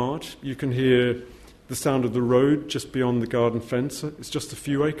listen hard, you can hear the sound of the road just beyond the garden fence. It's just a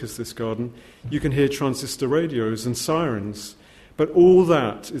few acres, this garden. You can hear transistor radios and sirens. But all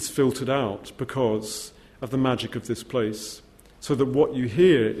that is filtered out because of the magic of this place. So that what you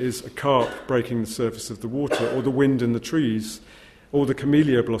hear is a carp breaking the surface of the water, or the wind in the trees, or the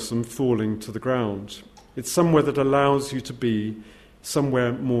camellia blossom falling to the ground. It's somewhere that allows you to be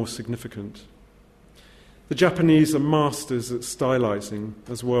somewhere more significant. The Japanese are masters at stylizing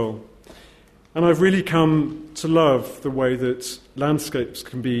as well. And I've really come to love the way that landscapes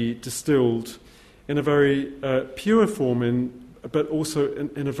can be distilled in a very pure form, but also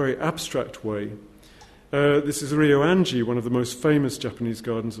in a very abstract way. This is Ryoanji, one of the most famous Japanese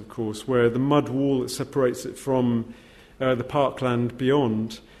gardens, of course, where the mud wall that separates it from the parkland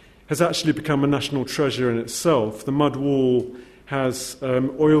beyond has actually become a national treasure in itself. The mud wall has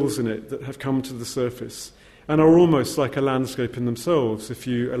oils in it that have come to the surface and are almost like a landscape in themselves if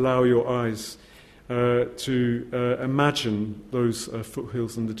you allow your eyes to imagine those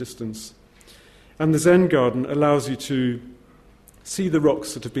foothills in the distance. And the Zen garden allows you to see the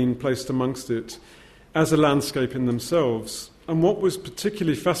rocks that have been placed amongst it as a landscape in themselves. And what was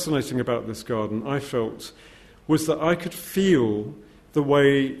particularly fascinating about this garden, I felt, was that I could feel the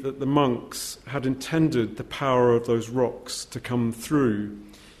way that the monks had intended the power of those rocks to come through.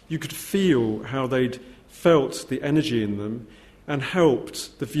 You could feel how they'd felt the energy in them and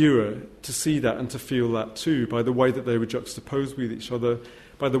helped the viewer to see that and to feel that too, by the way that they were juxtaposed with each other,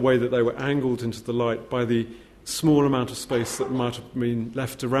 by the way that they were angled into the light, by the small amount of space that might have been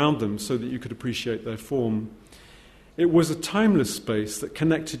left around them so that you could appreciate their form. It was a timeless space that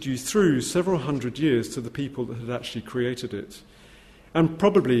connected you through several hundred years to the people that had actually created it, and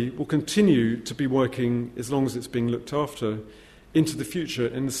probably will continue to be working, as long as it's being looked after, into the future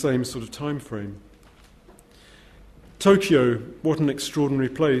in the same sort of time frame. Tokyo, what an extraordinary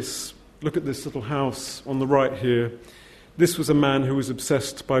place. Look at this little house on the right here. This was a man who was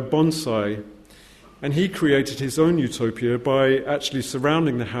obsessed by bonsai, and he created his own utopia by actually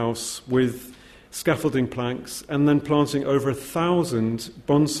surrounding the house with scaffolding planks and then planting over 1,000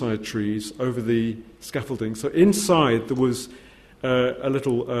 bonsai trees over the scaffolding. So inside there was a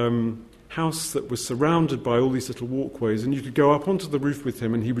little house that was surrounded by all these little walkways, and you could go up onto the roof with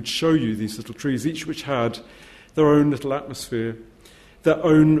him and he would show you these little trees, each which had their own little atmosphere, their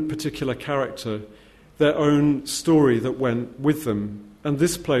own particular character, their own story that went with them. And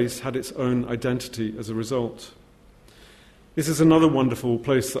this place had its own identity as a result. This is another wonderful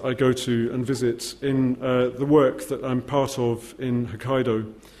place that I go to and visit in the work that I'm part of in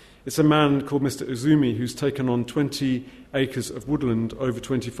Hokkaido. It's a man called Mr. Uzumi who's taken on 20 acres of woodland over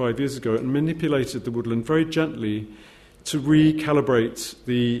 25 years ago and manipulated the woodland very gently to recalibrate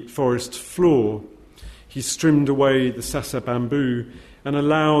the forest floor. He trimmed away the sasa bamboo and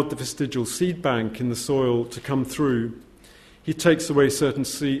allowed the vestigial seed bank in the soil to come through. He takes away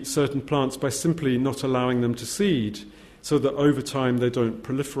certain plants by simply not allowing them to seed, so that over time they don't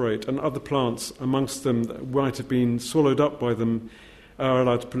proliferate, and other plants amongst them that might have been swallowed up by them are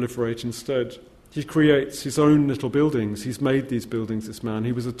allowed to proliferate instead. He creates his own little buildings. He's made these buildings, this man.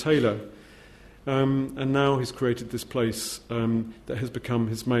 He was a tailor, and now he's created this place that has become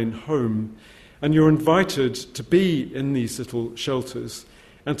his main home. And you're invited to be in these little shelters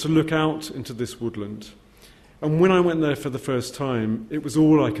and to look out into this woodland. And when I went there for the first time, it was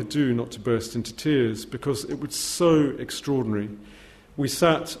all I could do not to burst into tears, because it was so extraordinary. We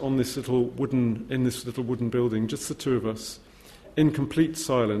sat on this little wooden building, just the two of us, in complete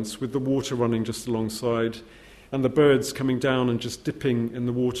silence, with the water running just alongside, and the birds coming down and just dipping in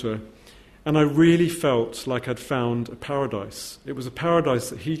the water. And I really felt like I'd found a paradise. It was a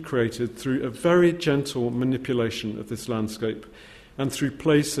paradise that he'd created through a very gentle manipulation of this landscape, and through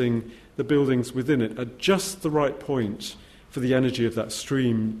placing the buildings within it at just the right point for the energy of that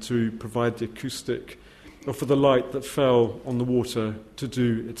stream to provide the acoustic, or for the light that fell on the water to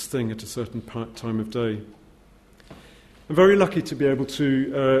do its thing at a certain time of day. I'm very lucky to be able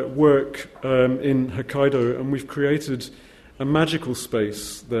to work in Hokkaido, and we've created a magical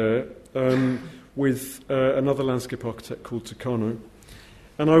space there with another landscape architect called Takano.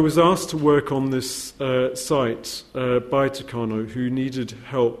 And I was asked to work on this site by Takano, who needed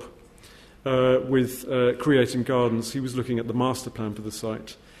help with creating gardens. He was looking at the master plan for the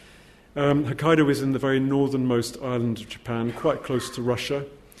site. Hokkaido is in the very northernmost island of Japan, quite close to Russia.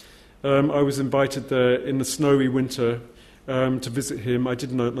 I was invited there in the snowy winter to visit him. I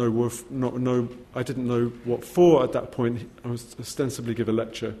didn't know what for at that point. I was ostensibly give a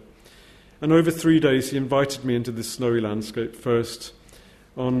lecture. And over 3 days he invited me into this snowy landscape, first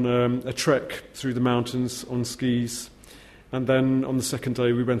on a trek through the mountains on skis, and then on the second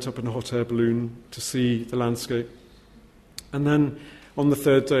day we went up in a hot air balloon to see the landscape. And then on the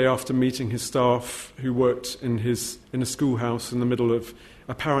third day, after meeting his staff who worked in a schoolhouse in the middle of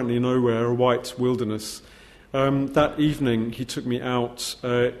apparently nowhere, a white wilderness, that evening he took me out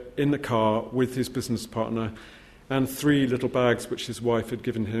in the car with his business partner and 3 little bags which his wife had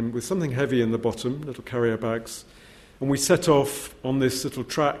given him with something heavy in the bottom, little carrier bags. And we set off on this little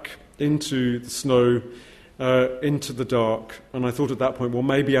track into the snow, into the dark. And I thought at that point, well,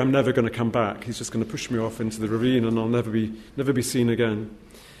 maybe I'm never going to come back. He's just going to push me off into the ravine and I'll never be seen again.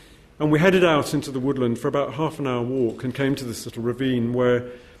 And we headed out into the woodland for about half an hour walk and came to this little ravine where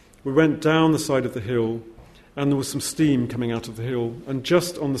we went down the side of the hill, and there was some steam coming out of the hill. And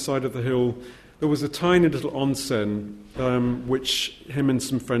just on the side of the hill, there was a tiny little onsen, which him and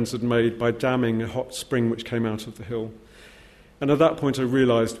some friends had made by damming a hot spring which came out of the hill. And at that point I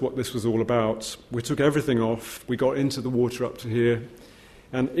realised what this was all about. We took everything off, we got into the water up to here,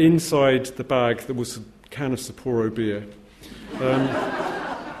 and inside the bag there was a can of Sapporo beer.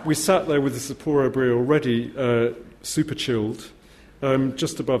 We sat there with the Sapporo beer already super chilled,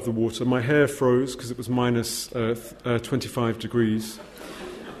 just above the water. My hair froze because it was minus 25 degrees.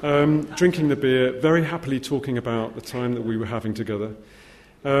 Drinking the beer, very happily talking about the time that we were having together.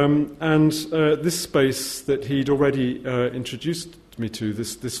 And this space that he'd already introduced me to,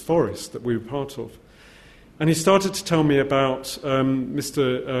 this forest that we were part of. And he started to tell me about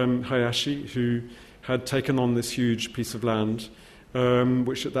Mr. Hayashi, who had taken on this huge piece of land,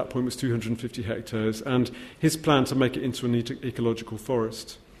 which at that point was 250 hectares, and his plan to make it into an ecological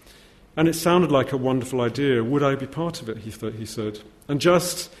forest. And it sounded like a wonderful idea. Would I be part of it, he said. And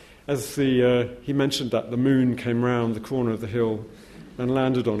just as he mentioned that, the moon came round the corner of the hill and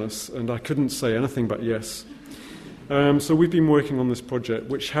landed on us, and I couldn't say anything but yes. So we've been working on this project,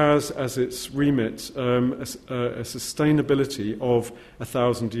 which has as its remit a sustainability of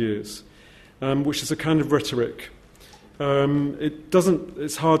 1,000 years, which is a kind of rhetoric.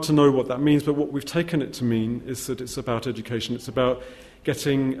 It's hard to know what that means, but what we've taken it to mean is that it's about education. It's about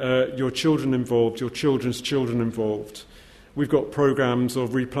getting your children involved, your children's children involved. We've got programs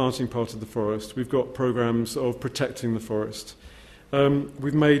of replanting part of the forest. We've got programs of protecting the forest.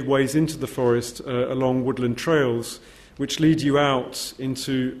 We've made ways into the forest along woodland trails, which lead you out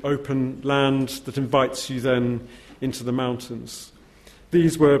into open land that invites you then into the mountains.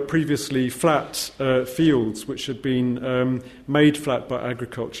 These were previously flat fields which had been made flat by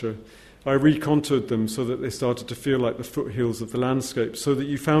agriculture. I recontoured them so that they started to feel like the foothills of the landscape, so that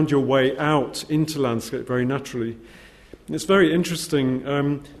you found your way out into landscape very naturally. And it's very interesting.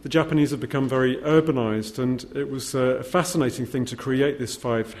 The Japanese have become very urbanized, and it was a fascinating thing to create this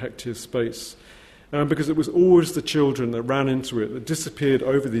 5-hectare space, because it was always the children that ran into it, that disappeared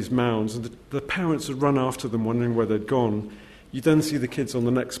over these mounds, and the parents would run after them, wondering where they'd gone. You'd then see the kids on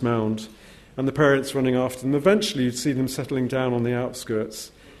the next mound, and the parents running after them. Eventually, you'd see them settling down on the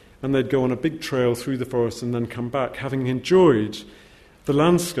outskirts, and they'd go on a big trail through the forest and then come back, having enjoyed the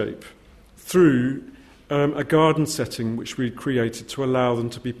landscape through a garden setting which we'd created to allow them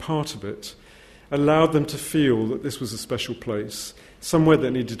to be part of it, allowed them to feel that this was a special place, somewhere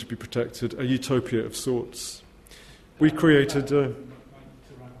that needed to be protected, a utopia of sorts. We created...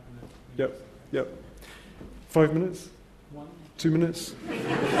 Yep. 5 minutes? 2 minutes?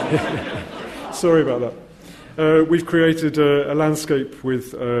 Sorry about that. We've created a landscape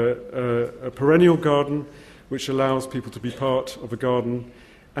with a perennial garden which allows people to be part of a garden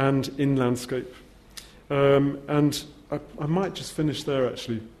and in landscape. And I might just finish there,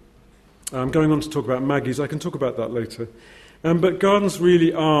 actually. I'm going on to talk about Maggie's. I can talk about that later. But gardens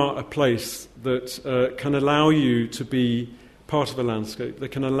really are a place that can allow you to be part of a landscape. They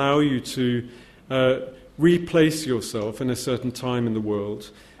can allow you to replace yourself in a certain time in the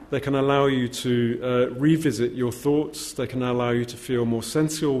world. They can allow you to revisit your thoughts. They can allow you to feel more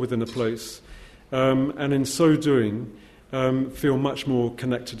sensual within a place. And in so doing, feel much more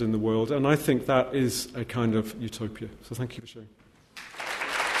connected in the world. And I think that is a kind of utopia. So thank you for sharing.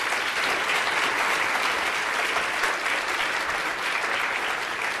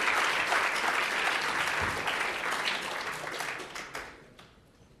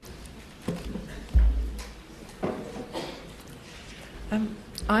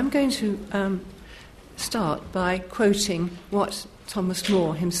 I'm going to start by quoting what Thomas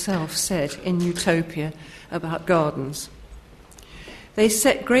More himself said in Utopia about gardens. They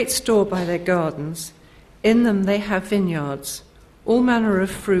set great store by their gardens. In them they have vineyards, all manner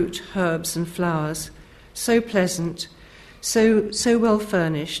of fruit, herbs and flowers, so pleasant, so well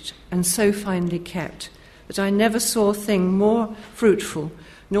furnished, and so finely kept, that I never saw thing more fruitful,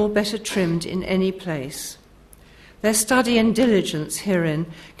 nor better trimmed in any place. Their study and diligence herein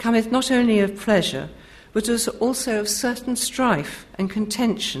cometh not only of pleasure, but also of certain strife and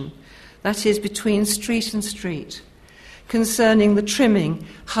contention, that is, between street and street, concerning the trimming,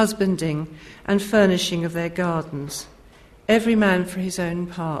 husbanding, and furnishing of their gardens, every man for his own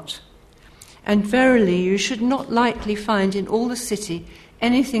part. And verily you should not lightly find in all the city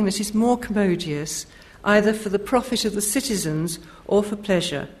anything that is more commodious, either for the profit of the citizens or for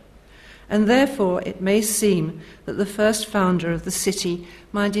pleasure. And therefore it may seem that the first founder of the city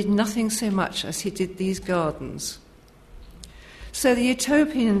minded nothing so much as he did these gardens. So the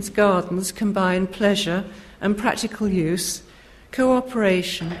Utopian's gardens combine pleasure and practical use,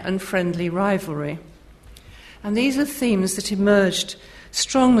 cooperation and friendly rivalry. And these are themes that emerged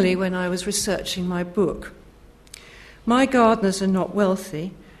strongly when I was researching my book. My gardeners are not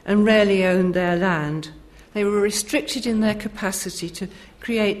wealthy and rarely owned their land. They were restricted in their capacity to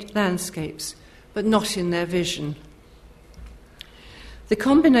create landscapes, but not in their vision. The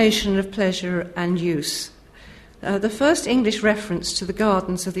combination of pleasure and use. The first English reference to the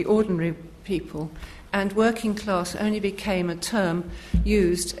gardens of the ordinary people and working class only became a term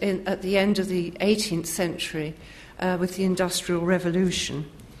used at the end of the 18th century with the Industrial Revolution.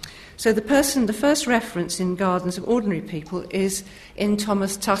 So the first reference in Gardens of Ordinary People is in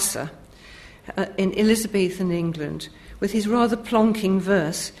Thomas Tusser in Elizabethan England, with his rather plonking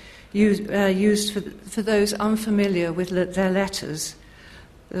verse used for those unfamiliar with their letters.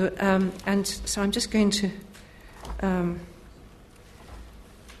 And so I'm just going to... and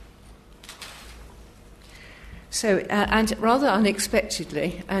rather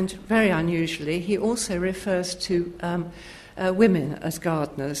unexpectedly and very unusually, he also refers to women as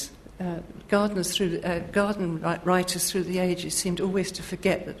gardeners. Garden writers through the ages seemed always to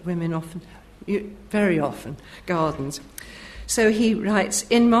forget that women very often gardened. So he writes,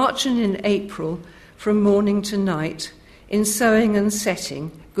 "In March and in April, from morning to night, in sowing and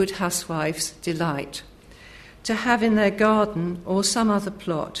setting, good housewives delight. To have in their garden or some other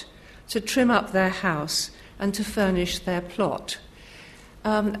plot, to trim up their house and to furnish their plot."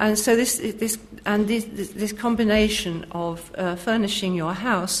 And so this combination of furnishing your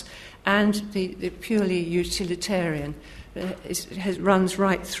house and the purely utilitarian runs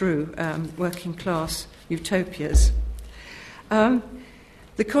right through working class utopias. In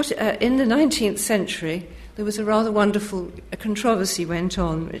the 19th century, there was a rather wonderful controversy went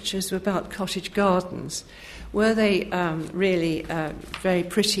on, which was about cottage gardens. Were they really very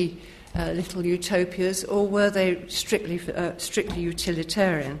pretty little utopias, or were they strictly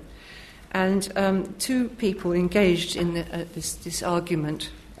utilitarian? And two people engaged in this argument.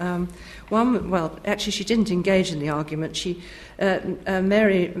 Actually, she didn't engage in the argument.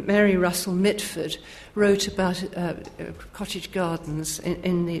 Mary Russell Mitford wrote about cottage gardens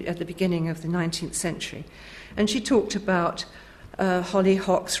at the beginning of the 19th century, and she talked about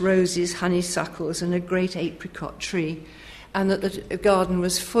hollyhocks, roses, honeysuckles, and a great apricot tree, and that the garden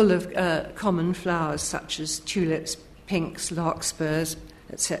was full of common flowers such as tulips, pinks, larkspurs,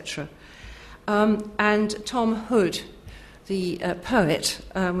 etc. And Tom Hood, the poet,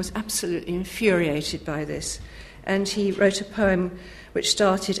 was absolutely infuriated by this, and he wrote a poem which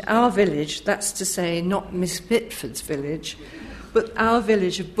started, "Our village," that's to say not Miss Mitford's village, but our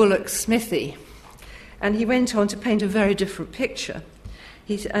village of Bullock Smithy. And he went on to paint a very different picture.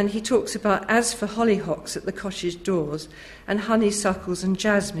 He talks about, "As for hollyhocks at the cottage doors, and honeysuckles and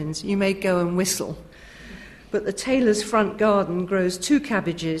jasmines, you may go and whistle. But the tailor's front garden grows 2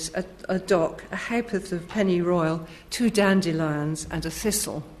 cabbages, a dock, a ha'porth of pennyroyal, 2 dandelions, and a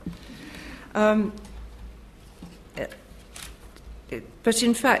thistle." But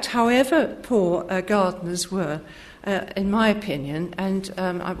in fact, however poor gardeners were, in my opinion, and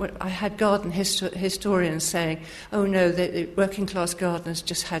I had garden historians saying, "Oh no, the working class gardeners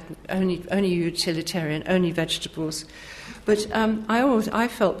just had only utilitarian, only vegetables." But I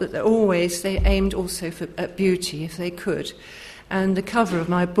felt that they aimed also at beauty if they could. And the cover of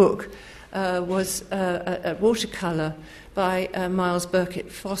my book was a watercolour by Miles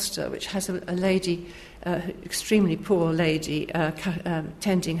Burkitt Foster, which has a lady, extremely poor lady,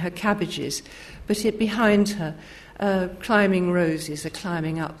 tending her cabbages, but behind her, climbing roses are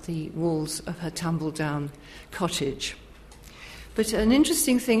climbing up the walls of her tumble-down cottage. But an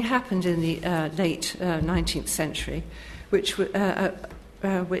interesting thing happened in the late 19th century, which was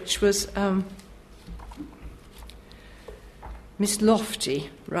Miss Lofty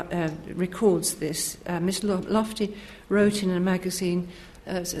records this. Miss Lofty wrote in a magazine,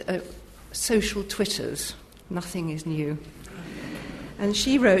 Social Twitters, nothing is new. And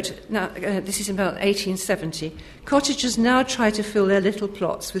she wrote, this is about 1870, "Cottagers now try to fill their little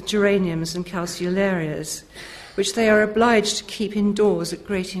plots with geraniums and calceolarias, which they are obliged to keep indoors at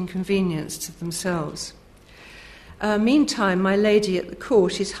great inconvenience to themselves. Meantime, my lady at the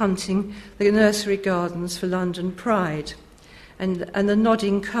court is hunting the nursery gardens for London pride, and the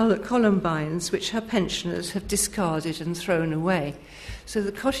nodding columbines which her pensioners have discarded and thrown away." So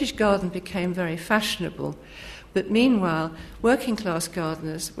the cottage garden became very fashionable. But meanwhile, working-class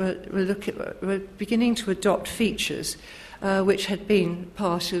gardeners were beginning to adopt features which had been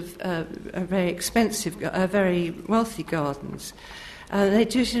part of very expensive, very wealthy gardens. They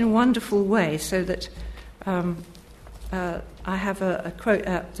do it in a wonderful way, so that I have a quote.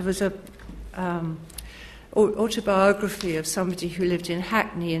 There was a autobiography of somebody who lived in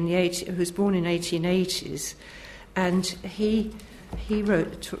Hackney who was born in 1880s, and he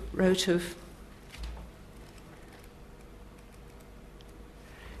wrote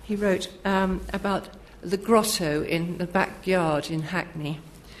about the grotto in the backyard in Hackney.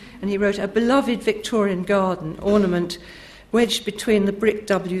 And he wrote, "A beloved Victorian garden ornament wedged between the brick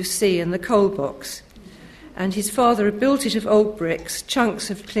WC and the coal box. And his father had built it of old bricks, chunks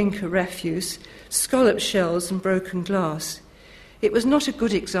of clinker refuse, scallop shells and broken glass. It was not a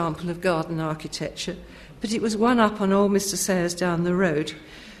good example of garden architecture, but it was one up on old Mr. Sayers down the road,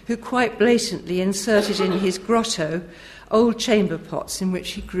 who quite blatantly inserted in his grotto old chamber pots in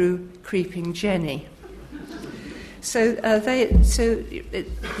which he grew creeping jenny. So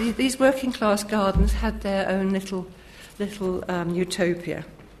these working class gardens had their own little utopia.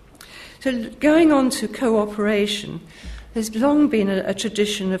 So going on to cooperation, there's long been a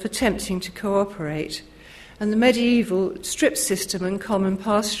tradition of attempting to cooperate, and the medieval strip system and common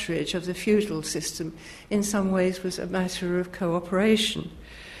pasturage of the feudal system in some ways was a matter of cooperation.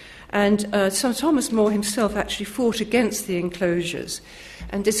 And Sir Thomas More himself actually fought against the enclosures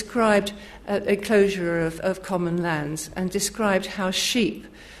and described enclosure of common lands and described how sheep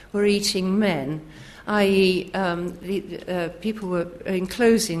were eating men, i.e. People were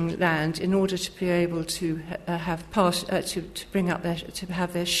enclosing land in order to be able to have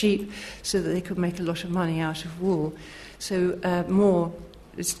their sheep so that they could make a lot of money out of wool. So More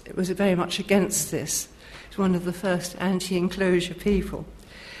was very much against this. He was one of the first anti-enclosure people.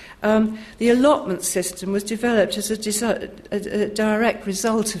 The allotment system was developed as a direct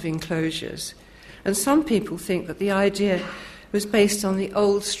result of enclosures, and some people think that the idea was based on the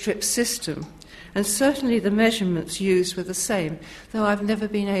old strip system, and certainly the measurements used were the same, though I've never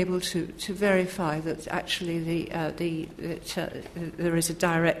been able to verify that actually there is a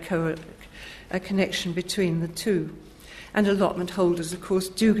direct connection between the two. And allotment holders, of course,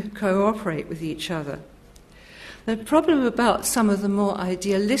 do cooperate with each other. The problem about some of the more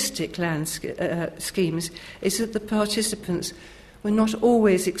idealistic land schemes is that the participants were not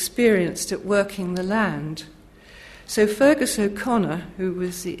always experienced at working the land. So Fergus O'Connor, who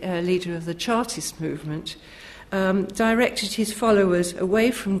was the leader of the Chartist movement, directed his followers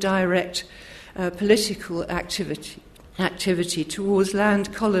away from direct political activity towards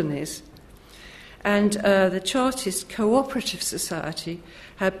land colonies. And the Chartist Cooperative Society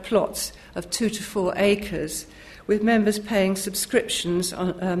had plots of 2 to 4 acres, with members paying subscriptions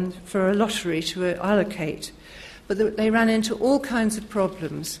for a lottery to allocate. But they ran into all kinds of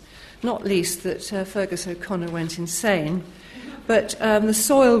problems, not least that Fergus O'Connor went insane, but the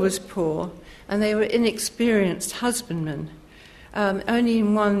soil was poor and they were inexperienced husbandmen. Only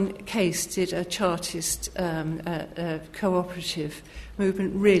in one case did a Chartist cooperative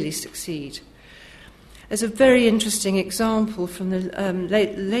movement really succeed. There's a very interesting example from the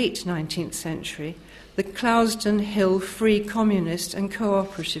late 19th century, the Clousden Hill Free Communist and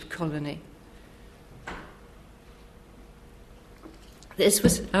Cooperative Colony. This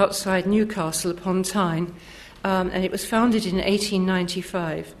was outside Newcastle upon Tyne, and it was founded in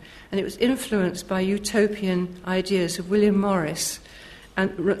 1895, and it was influenced by utopian ideas of William Morris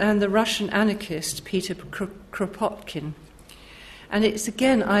and the Russian anarchist Peter Kropotkin. And it's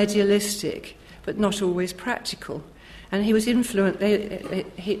again idealistic, but not always practical. And he was influenced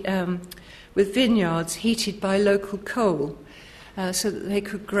with vineyards heated by local coal, so that they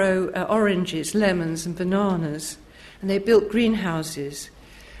could grow oranges, lemons and bananas. And they built greenhouses.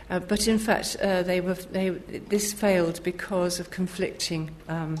 But in fact, this failed because of conflicting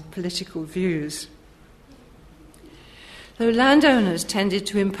political views. So landowners tended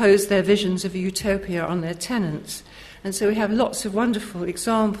to impose their visions of utopia on their tenants. And so we have lots of wonderful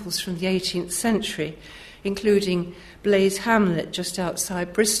examples from the 18th century, including Blaise Hamlet just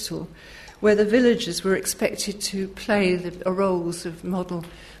outside Bristol, where the villagers were expected to play the roles of model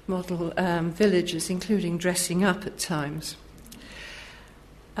villagers, including dressing up at times.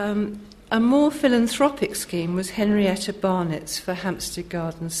 A more philanthropic scheme was Henrietta Barnett's for Hampstead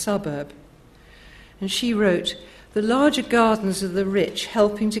Gardens suburb. And she wrote, "The larger gardens of the rich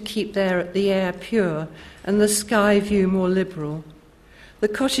helping to keep the air pure and the sky view more liberal. The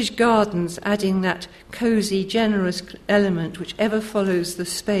cottage gardens adding that cosy, generous element which ever follows the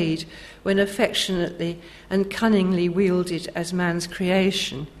spade when affectionately and cunningly wielded as man's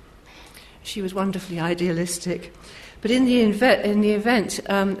creation." She was wonderfully idealistic. But in the event,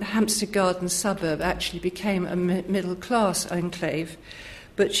 Hampstead Gardens suburb actually became a middle-class enclave,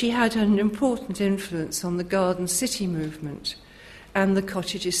 but she had an important influence on the Garden City movement and the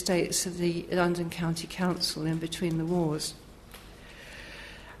cottage estates of the London County Council in between the wars.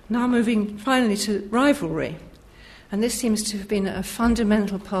 Now moving finally to rivalry, and this seems to have been a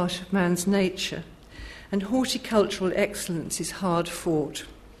fundamental part of man's nature, and horticultural excellence is hard fought.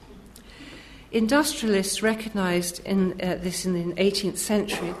 Industrialists recognised this in the 18th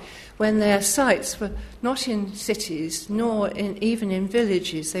century when their sites were not in cities nor even in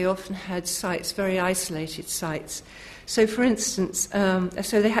villages. They often had sites, very isolated sites. So, for instance,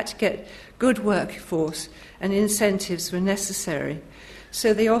 so they had to get good workforce, and incentives were necessary.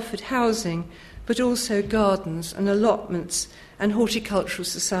 So they offered housing, but also gardens and allotments and horticultural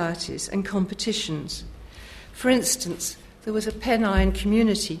societies and competitions. For instance, there was a Pennine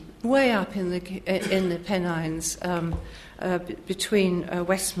community way up in the Pennines between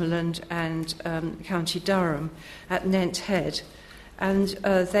Westmoreland and County Durham at Nent Head, and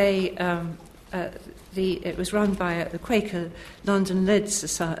it was run by the Quaker London Lead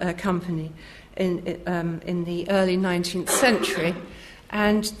Company in the early 19th century,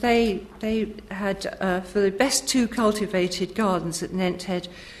 and they had for the best 2 cultivated gardens at Nent Head,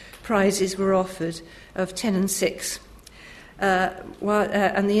 prizes were offered of 10 and 6.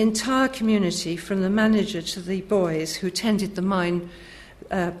 And the entire community, from the manager to the boys who tended the mine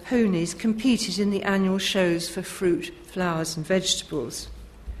ponies, competed in the annual shows for fruit, flowers and vegetables.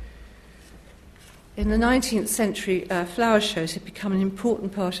 In the 19th century, flower shows had become an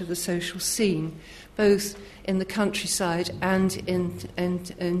important part of the social scene, both in the countryside and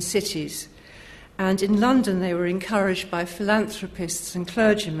in cities. And in London they were encouraged by philanthropists and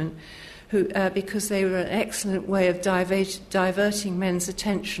clergymen because they were an excellent way of diverting men's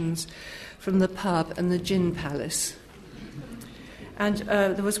attentions from the pub and the gin palace. And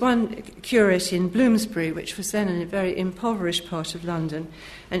there was one curate in Bloomsbury, which was then in a very impoverished part of London,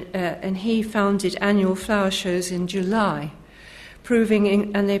 and he founded annual flower shows in July,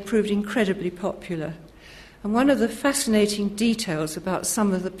 and they proved incredibly popular. And one of the fascinating details about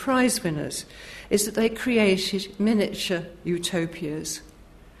some of the prize winners is that they created miniature utopias.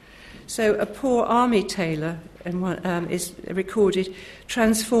 So a poor army tailor is recorded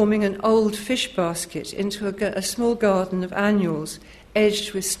transforming an old fish basket into a small garden of annuals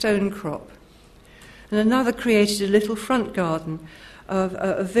edged with stonecrop. And another created a little front garden of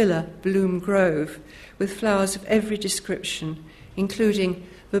a villa, Bloom Grove, with flowers of every description, including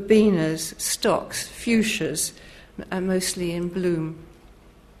verbenas, stocks, fuchsias, mostly in bloom.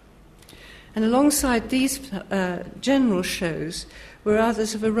 And alongside these general shows were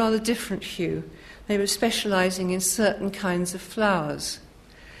others of a rather different hue. They were specialising in certain kinds of flowers.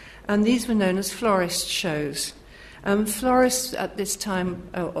 And these were known as florist shows. Florists at this time,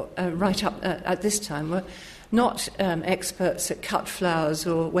 at this time, were not experts at cut flowers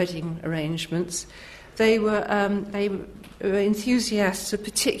or wedding arrangements. They were enthusiasts of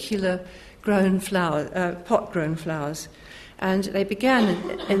particular pot-grown flowers. And they began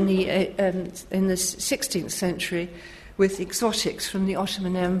in the 16th century with exotics from the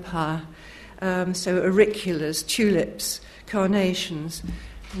Ottoman Empire, so auriculas, tulips, carnations,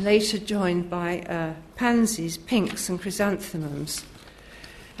 later joined by pansies, pinks and chrysanthemums.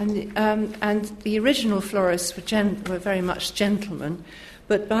 And the original florists were very much gentlemen,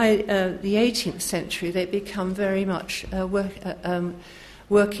 but by the 18th century they become very much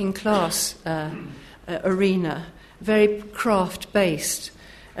working class arena, very craft-based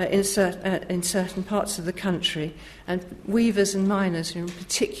in certain parts of the country, and weavers and miners in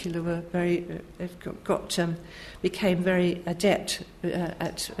particular were became very adept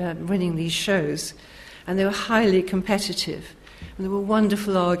at winning these shows, and they were highly competitive, and there were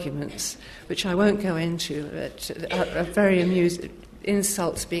wonderful arguments which I won't go into, but are very amusing,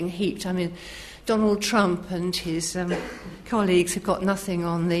 insults being heaped. I mean, Donald Trump and his colleagues have got nothing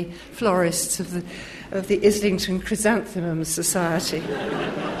on the florists of the Islington Chrysanthemum Society.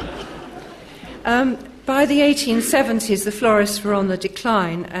 By the 1870s, the florists were on the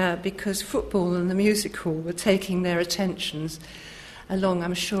decline because football and the music hall were taking their attentions along,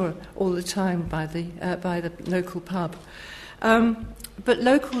 I'm sure, all the time by the local pub. But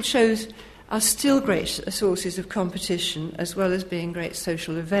local shows are still great sources of competition as well as being great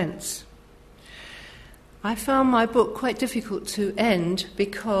social events. I found my book quite difficult to end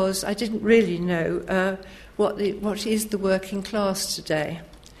because I didn't really know what is the working class today.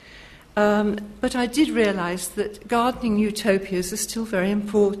 But I did realise that gardening utopias are still very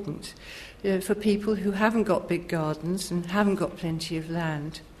important for people who haven't got big gardens and haven't got plenty of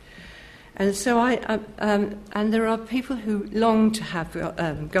land. And so and there are people who long to have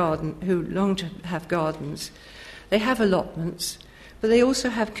gardens. They have allotments, but they also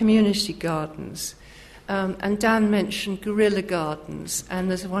have community gardens. And Dan mentioned guerrilla gardens, and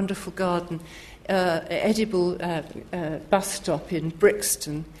there's a wonderful garden, edible bus stop in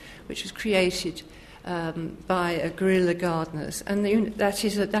Brixton, which was created by guerrilla gardeners, and that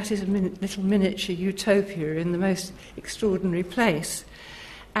is a little miniature utopia in the most extraordinary place.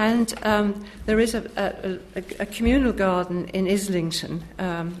 And there is a communal garden in Islington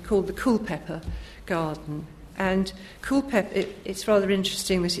called the Culpeper Garden. And Culpeper, it's rather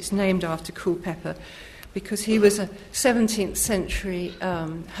interesting that it's named after Culpeper, because he was a 17th century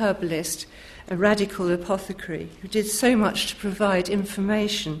herbalist, a radical apothecary who did so much to provide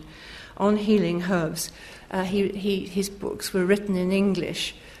information on healing herbs. His books were written in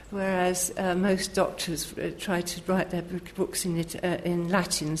English, whereas most doctors tried to write their books in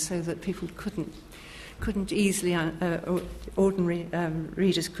Latin so that people couldn't easily, ordinary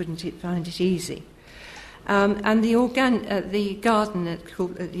readers couldn't find it easy. And the garden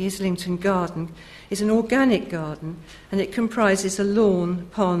called the Islington Garden is an organic garden, and it comprises a lawn,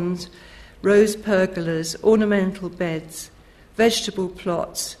 ponds, rose pergolas, ornamental beds, vegetable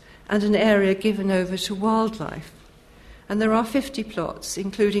plots, and an area given over to wildlife. And there are 50 plots,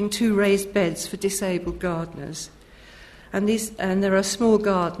 including 2 raised beds for disabled gardeners. And there are small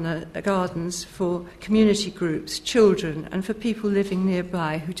gardens for community groups, children, and for people living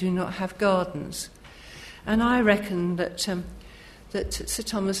nearby who do not have gardens. And I reckon that Sir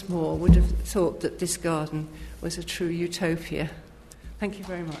Thomas More would have thought that this garden was a true utopia. Thank you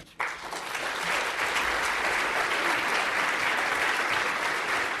very much.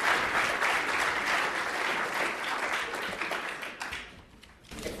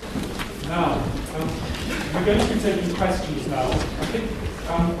 Now, we're going to be taking questions now. I think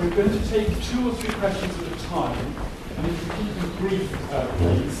we're going to take 2 or 3 questions at a time, and if you keep them brief,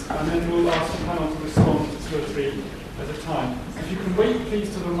 please, and then we'll ask the panel to respond to 2 or 3 at a time. If you can wait, please,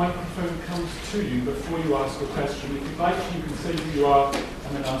 till the microphone comes to you before you ask your question. If you'd like, you can say who you are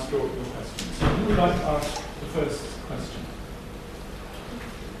and then ask your question. So who would like to ask the first question?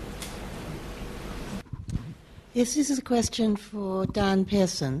 Yes, this is a question for Dan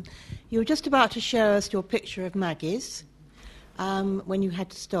Pearson. You were just about to show us your picture of Maggie's when you had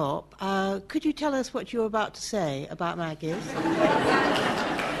to stop. Could you tell us what you were about to say about Maggie's? It's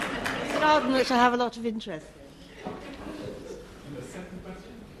an garden which I have a lot of interest in. And the second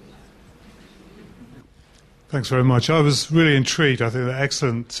question? Thanks very much. I was really intrigued. I think they're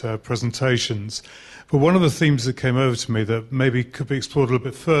excellent presentations. But one of the themes that came over to me that maybe could be explored a little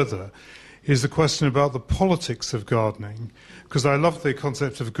bit further is the question about the politics of gardening, because I love the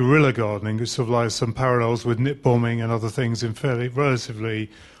concept of guerrilla gardening, which sort of lies some parallels with nip bombing and other things in fairly relatively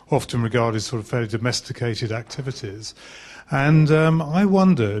often regarded sort of fairly domesticated activities. And I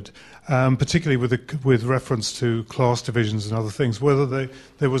wondered, particularly with reference to class divisions and other things, whether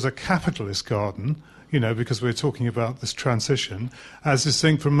there was a capitalist garden, because we're talking about this transition, as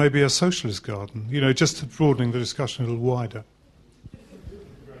distinct from maybe a socialist garden, just broadening the discussion a little wider.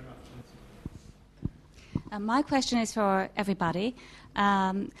 My question is for everybody.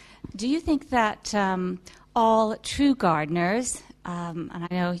 Do you think that all true gardeners, and I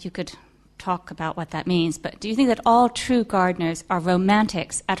know you could talk about what that means, but do you think that all true gardeners are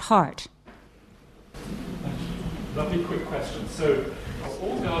romantics at heart? Lovely quick question. So, are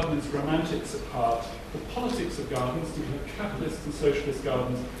all gardeners romantics at heart? The politics of gardens, do we have capitalist and socialist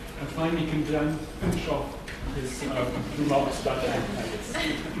gardens? And finally, can Dan finish off his remarks about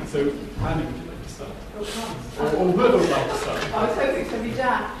agriculture? So, Annie, would you like to start? Or Will would like to start? I was hoping to be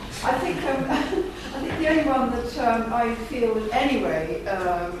Dan. I think the only one that I feel in any way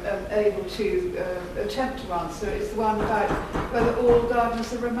able to attempt to answer is the one about whether all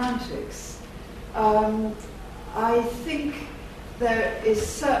gardeners are romantics. I think there is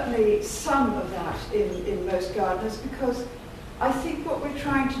certainly some of that in most gardeners, because I think what we're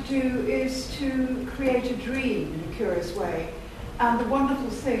trying to do is to create a dream in a curious way. And the wonderful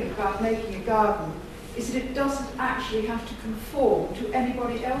thing about making a garden is that it doesn't actually have to conform to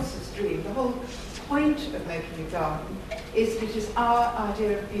anybody else's dream. The whole point of making a garden is that it is our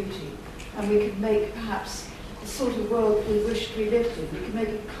idea of beauty, and we can make perhaps the sort of world we wish we lived in. We can make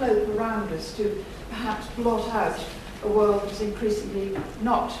a cloak around us to perhaps blot out a world that's increasingly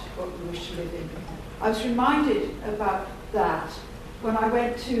not what we wish to live in. I was reminded about that when I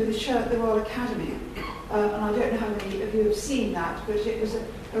went to the show at the Royal Academy, and I don't know how many of you have seen that, but it was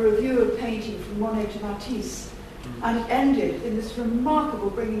a review of painting from Monet to Matisse, and it ended in this remarkable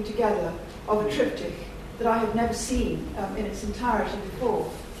bringing together of a triptych that I had never seen in its entirety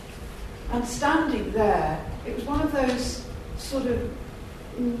before. And standing there, it was one of those sort of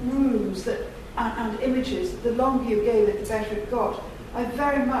rooms that and images that the longer you gave it, the better it got. I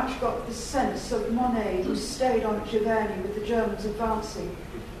very much got this sense of Monet, who stayed on at Giverny with the Germans advancing,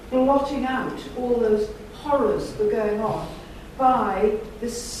 blotting out all those horrors that were going on by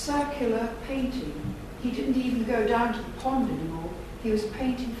this circular painting. He didn't even go down to the pond anymore. He was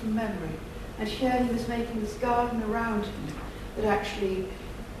painting from memory. And here he was making this garden around him that actually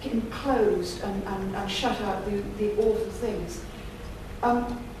enclosed and shut out the awful things.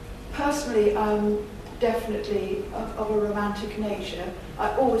 Personally, definitely of a romantic nature.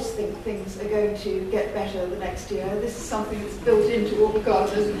 I always think things are going to get better the next year. This is something that's built into all the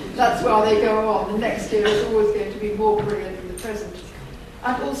gardeners. That's why they go on. The next year is always going to be more brilliant than the present.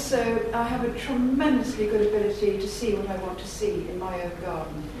 And also, I have a tremendously good ability to see what I want to see in my own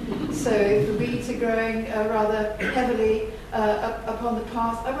garden. So if the weeds are growing rather heavily upon the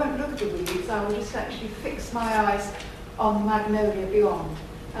path, I won't look at the weeds. I will just actually fix my eyes on the magnolia beyond.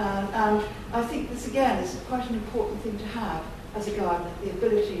 And I think this, again, is quite an important thing to have as a gardener, the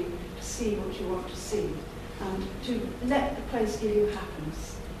ability to see what you want to see and to let the place give you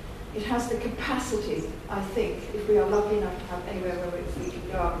happiness. It has the capacity, I think, if we are lucky enough to have anywhere where we can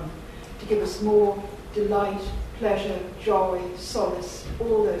garden, to give us more delight, pleasure, joy, solace,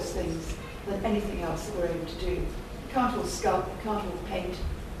 all those things than anything else that we're able to do. You can't all sculpt, you can't all paint,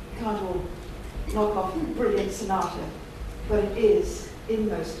 you can't all knock off brilliant sonata, but it is in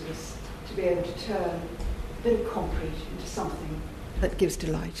most of us to be able to turn a bit of concrete into something that gives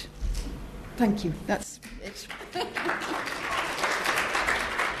delight. Thank you. That's it.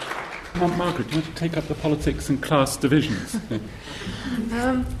 Margaret, do you want to take up the politics and class divisions?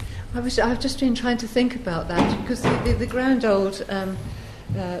 I've just been trying to think about that because the grand old,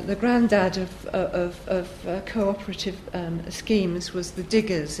 the granddad of cooperative schemes was the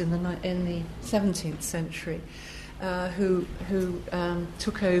diggers in the 17th century, who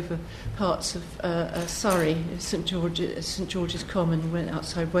took over parts of Surrey, St George's Common, went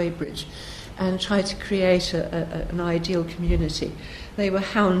outside Weybridge, and tried to create an ideal community. They were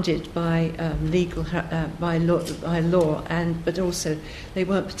hounded by by law, but also they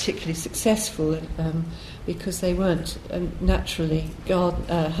weren't particularly successful because they weren't naturally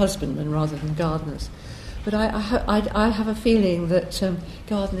husbandmen rather than gardeners. But I have a feeling that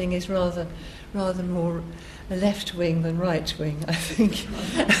gardening is rather more left wing than right wing. I think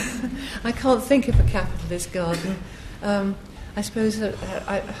I can't think of a capitalist garden. I suppose that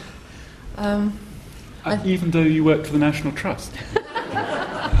even though you work for the National Trust.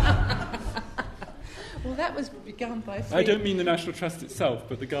 Well, that was begun by... I don't mean the National Trust itself,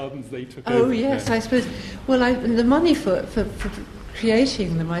 but the gardens they took over. Oh, yes, I suppose... Well, the money for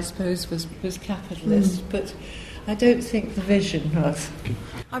creating them, I suppose, was capitalist, but I don't think the vision was.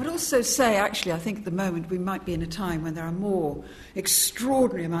 I would also say, actually, I think at the moment we might be in a time when there are more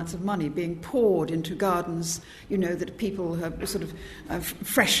extraordinary amounts of money being poured into gardens, that people have sort of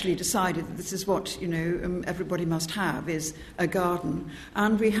freshly decided that this is what, everybody must have, is a garden.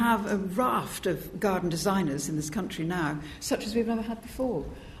 And we have a raft of garden designers in this country now, such as we've never had before.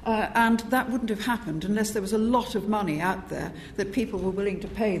 And that wouldn't have happened unless there was a lot of money out there that people were willing to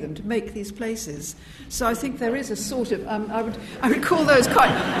pay them to make these places. So I think there is a sort of, I would call those quite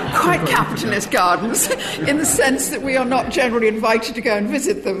capitalist gardens in the sense that we are not generally invited to go and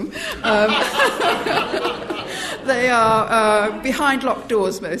visit them. They are behind locked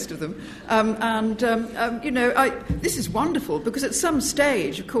doors, most of them. This is wonderful because at some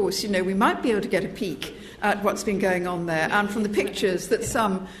stage, of course, we might be able to get a peek at what's been going on there. And from the pictures that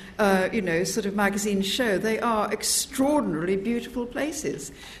some, sort of magazines show, they are extraordinarily beautiful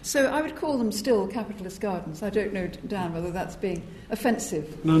places. So I would call them still capitalist gardens. I don't know, Dan, whether that's being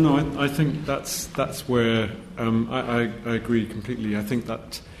offensive. No, I think that's where I agree completely. I think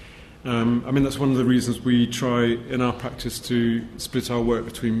that, that's one of the reasons we try in our practice to split our work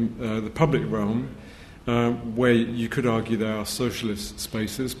between the public realm, where you could argue there are socialist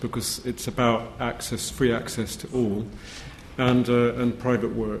spaces because it's about free access to all, and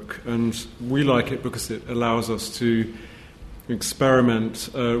private work. And we like it because it allows us to experiment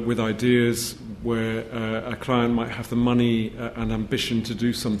with ideas where a client might have the money and ambition to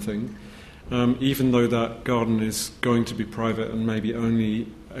do something, even though that garden is going to be private and maybe only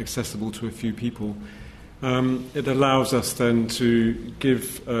accessible to a few people. It allows us then to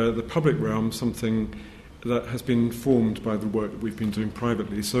give the public realm something that has been informed by the work that we've been doing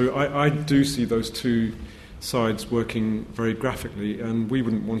privately. So I do see those two sides working very graphically, and we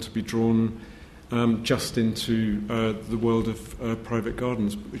wouldn't want to be drawn just into the world of private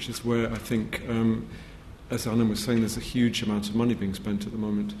gardens, which is where I think, as Anna was saying, there's a huge amount of money being spent at the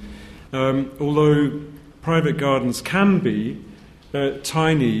moment. Although private gardens can be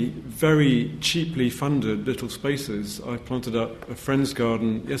tiny, very cheaply funded little spaces. I planted up a friend's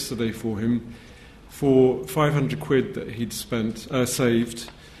garden yesterday for him for 500 quid that he'd saved,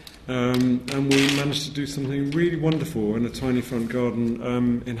 and we managed to do something really wonderful in a tiny front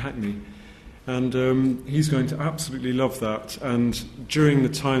garden in Hackney. And he's going to absolutely love that. And during the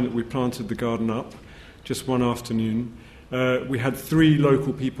time that we planted the garden up, just one afternoon, we had 3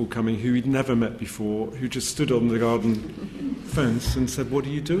 local people coming who he'd never met before, who just stood on the garden fence and said, "What are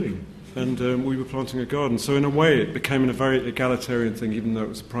you doing?" and we were planting a garden. So in a way, it became a very egalitarian thing, even though it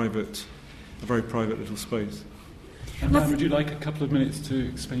was a very private little space. And Anne, would you like a couple of minutes to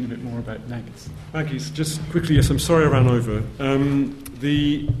explain a bit more about Maggie's? Maggie's, just quickly, yes, I'm sorry I ran over.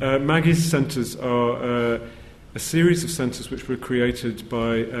 The Maggie's centres are a series of centres which were created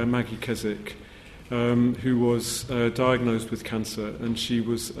by Maggie Keswick, who was diagnosed with cancer, and she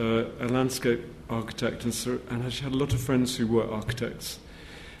was a landscape architect, and she had a lot of friends who were architects.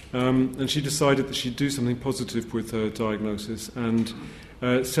 And she decided that she'd do something positive with her diagnosis and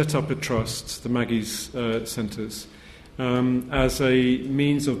set up a trust, the Maggie's Centres, as a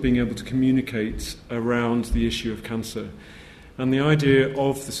means of being able to communicate around the issue of cancer. And the idea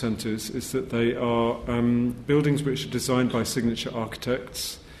of the centres is that they are buildings which are designed by signature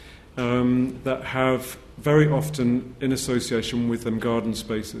architects that have very often in association with them garden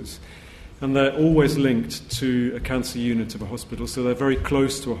spaces. And they're always linked to a cancer unit of a hospital, so they're very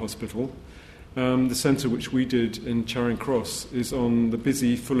close to a hospital. The centre which we did in Charing Cross is on the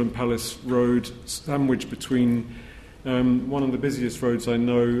busy Fulham Palace Road, sandwiched between one of the busiest roads I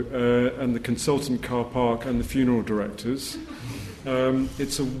know and the consultant car park and the funeral directors.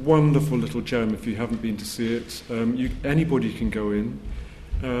 It's a wonderful little gem if you haven't been to see it. Anybody can go in.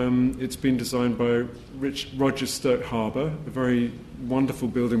 It's been designed by Roger Sturck Harbour, a very wonderful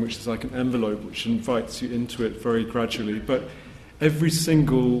building which is like an envelope which invites you into it very gradually. But every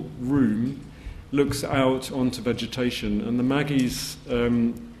single room looks out onto vegetation, and the Maggie's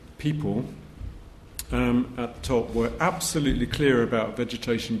people at the top were absolutely clear about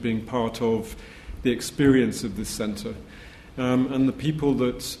vegetation being part of the experience of this centre. And the people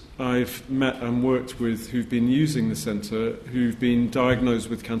that I've met and worked with who've been using the centre, who've been diagnosed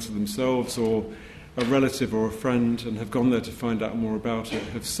with cancer themselves or a relative or a friend and have gone there to find out more about it,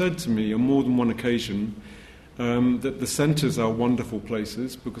 have said to me on more than one occasion that the centres are wonderful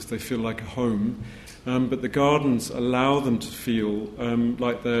places because they feel like a home, but the gardens allow them to feel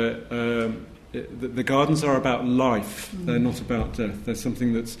like the gardens are about life, they're not about death. They're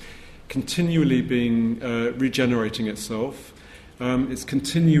something that's continually being regenerating itself. It's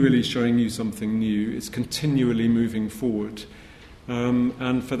continually showing you something new. It's continually moving forward.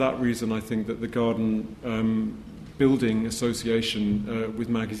 And for that reason, I think that the garden building association with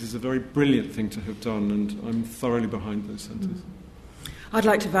Maggie's is a very brilliant thing to have done, and I'm thoroughly behind those centres. I'd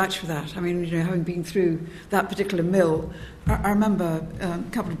like to vouch for that. I mean, having been through that particular mill, I remember a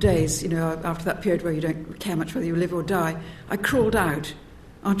couple of days, after that period where you don't care much whether you live or die, I crawled out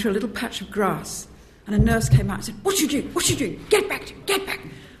onto a little patch of grass, and a nurse came out and said, "What are you doing? What are you doing? Get back! Get back!"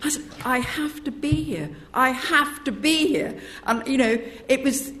 I said, "I have to be here. I have to be here." And, it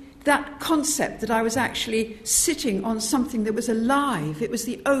was that concept that I was actually sitting on something that was alive. It was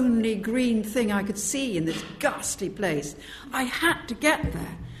the only green thing I could see in this ghastly place. I had to get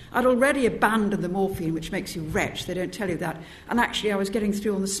there. I'd already abandoned the morphine, which makes you wretch. They don't tell you that. And actually, I was getting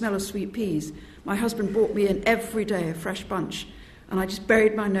through on the smell of sweet peas. My husband brought me in every day a fresh bunch. And I just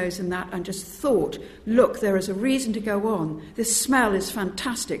buried my nose in that and just thought, look, there is a reason to go on. This smell is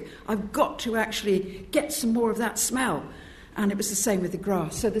fantastic. I've got to actually get some more of that smell. And it was the same with the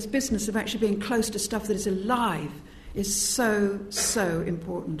grass. So this business of actually being close to stuff that is alive is so, so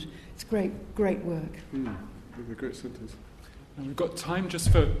important. It's great, great work. They're great centres. And we've got time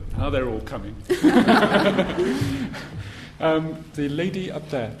just for... Now they're all coming. The lady up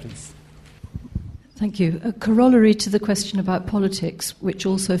there, please. Thank you. A corollary to the question about politics, which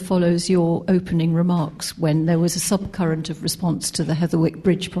also follows your opening remarks when there was a subcurrent of response to the Heatherwick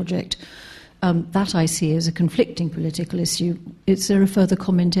Bridge project. That I see as a conflicting political issue. Is there a further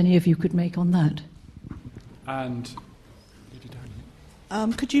comment any of you could make on that? And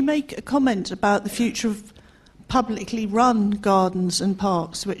could you make a comment about the future of publicly run gardens and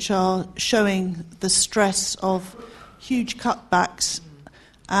parks, which are showing the stress of huge cutbacks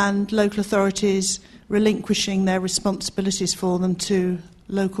and local authorities relinquishing their responsibilities for them to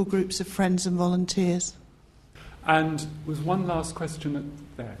local groups of friends and volunteers? And was one last question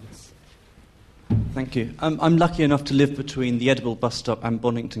there, yes. Thank you. I'm lucky enough to live between the Edible Bus Stop and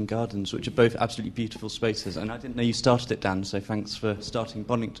Bonington Gardens, which are both absolutely beautiful spaces, and I didn't know you started it, Dan, so thanks for starting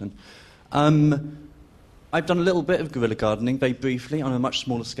Bonington. I've done a little bit of guerrilla gardening, very briefly, on a much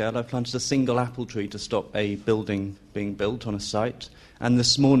smaller scale. I've planted a single apple tree to stop a building being built on a site, and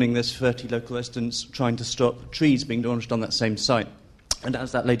this morning there's 30 local residents trying to stop trees being demolished on that same site. And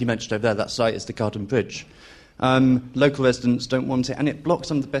as that lady mentioned over there, that site is the Garden Bridge. Local residents don't want it, and it blocks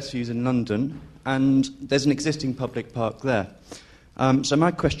some of the best views in London, and there's an existing public park there. So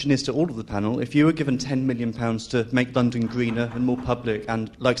my question is to all of the panel, if you were given £10 million to make London greener and more public,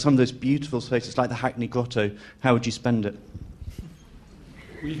 and like some of those beautiful spaces like the Hackney Grotto, how would you spend it?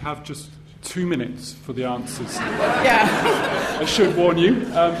 We have just 2 minutes for the answers. Yeah. I should warn you.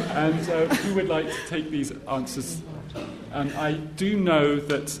 Who would like to take these answers? And I do know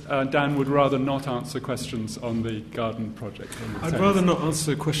that Dan would rather not answer questions on the garden project. I'd rather not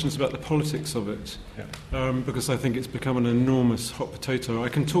answer questions about the politics of it, because I think it's become an enormous hot potato. I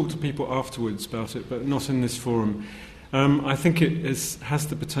can talk to people afterwards about it, but not in this forum. I think it has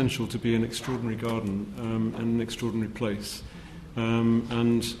the potential to be an extraordinary garden and an extraordinary place.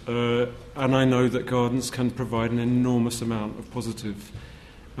 And I know that gardens can provide an enormous amount of positive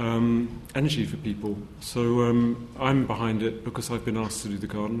energy for people. So I'm behind it because I've been asked to do the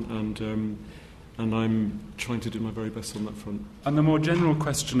garden, and I'm trying to do my very best on that front. And the more general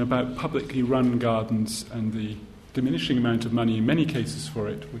question about publicly run gardens and the diminishing amount of money in many cases for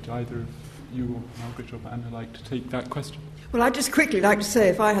it, would either of you or Margaret or Anna like to take that question? Well, I'd just quickly like to say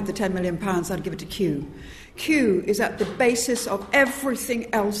if I had the £10 million, I'd give it to Kew. Kew is at the basis of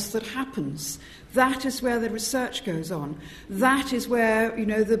everything else that happens. That is where the research goes on. That is where,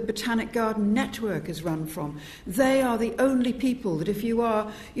 the Botanic Garden Network is run from. They are the only people that if you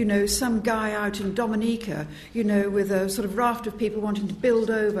are, some guy out in Dominica, with a sort of raft of people wanting to build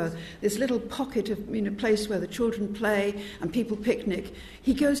over this little pocket of, place where the children play and people picnic,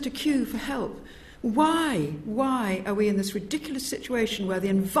 he goes to Kew for help. Why are we in this ridiculous situation where the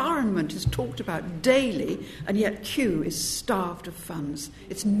environment is talked about daily and yet Kew is starved of funds?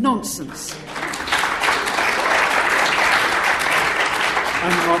 It's nonsense.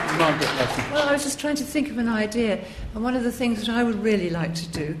 And Margaret. Well, I was just trying to think of an idea, and one of the things that I would really like to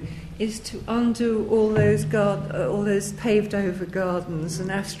do is to undo all those paved-over gardens and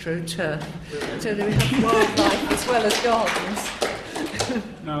astroturf, so that we have wildlife as well as gardens.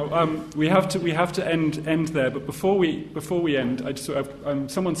 Now we have to end there. But before we end, I just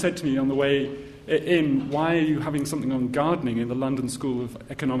someone said to me on the way in, "Why are you having something on gardening in the London School of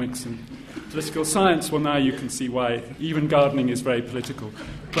Economics and Political Science?" Well, now you can see why. Even gardening is very political.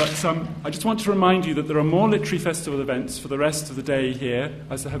 But I just want to remind you that there are more literary festival events for the rest of the day here,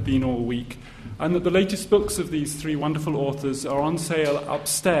 as there have been all week, and that the latest books of these three wonderful authors are on sale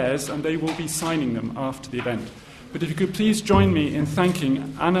upstairs, and they will be signing them after the event. But if you could please join me in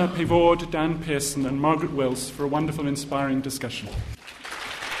thanking Anna Pavord, Dan Pearson and Margaret Willes for a wonderful, inspiring discussion.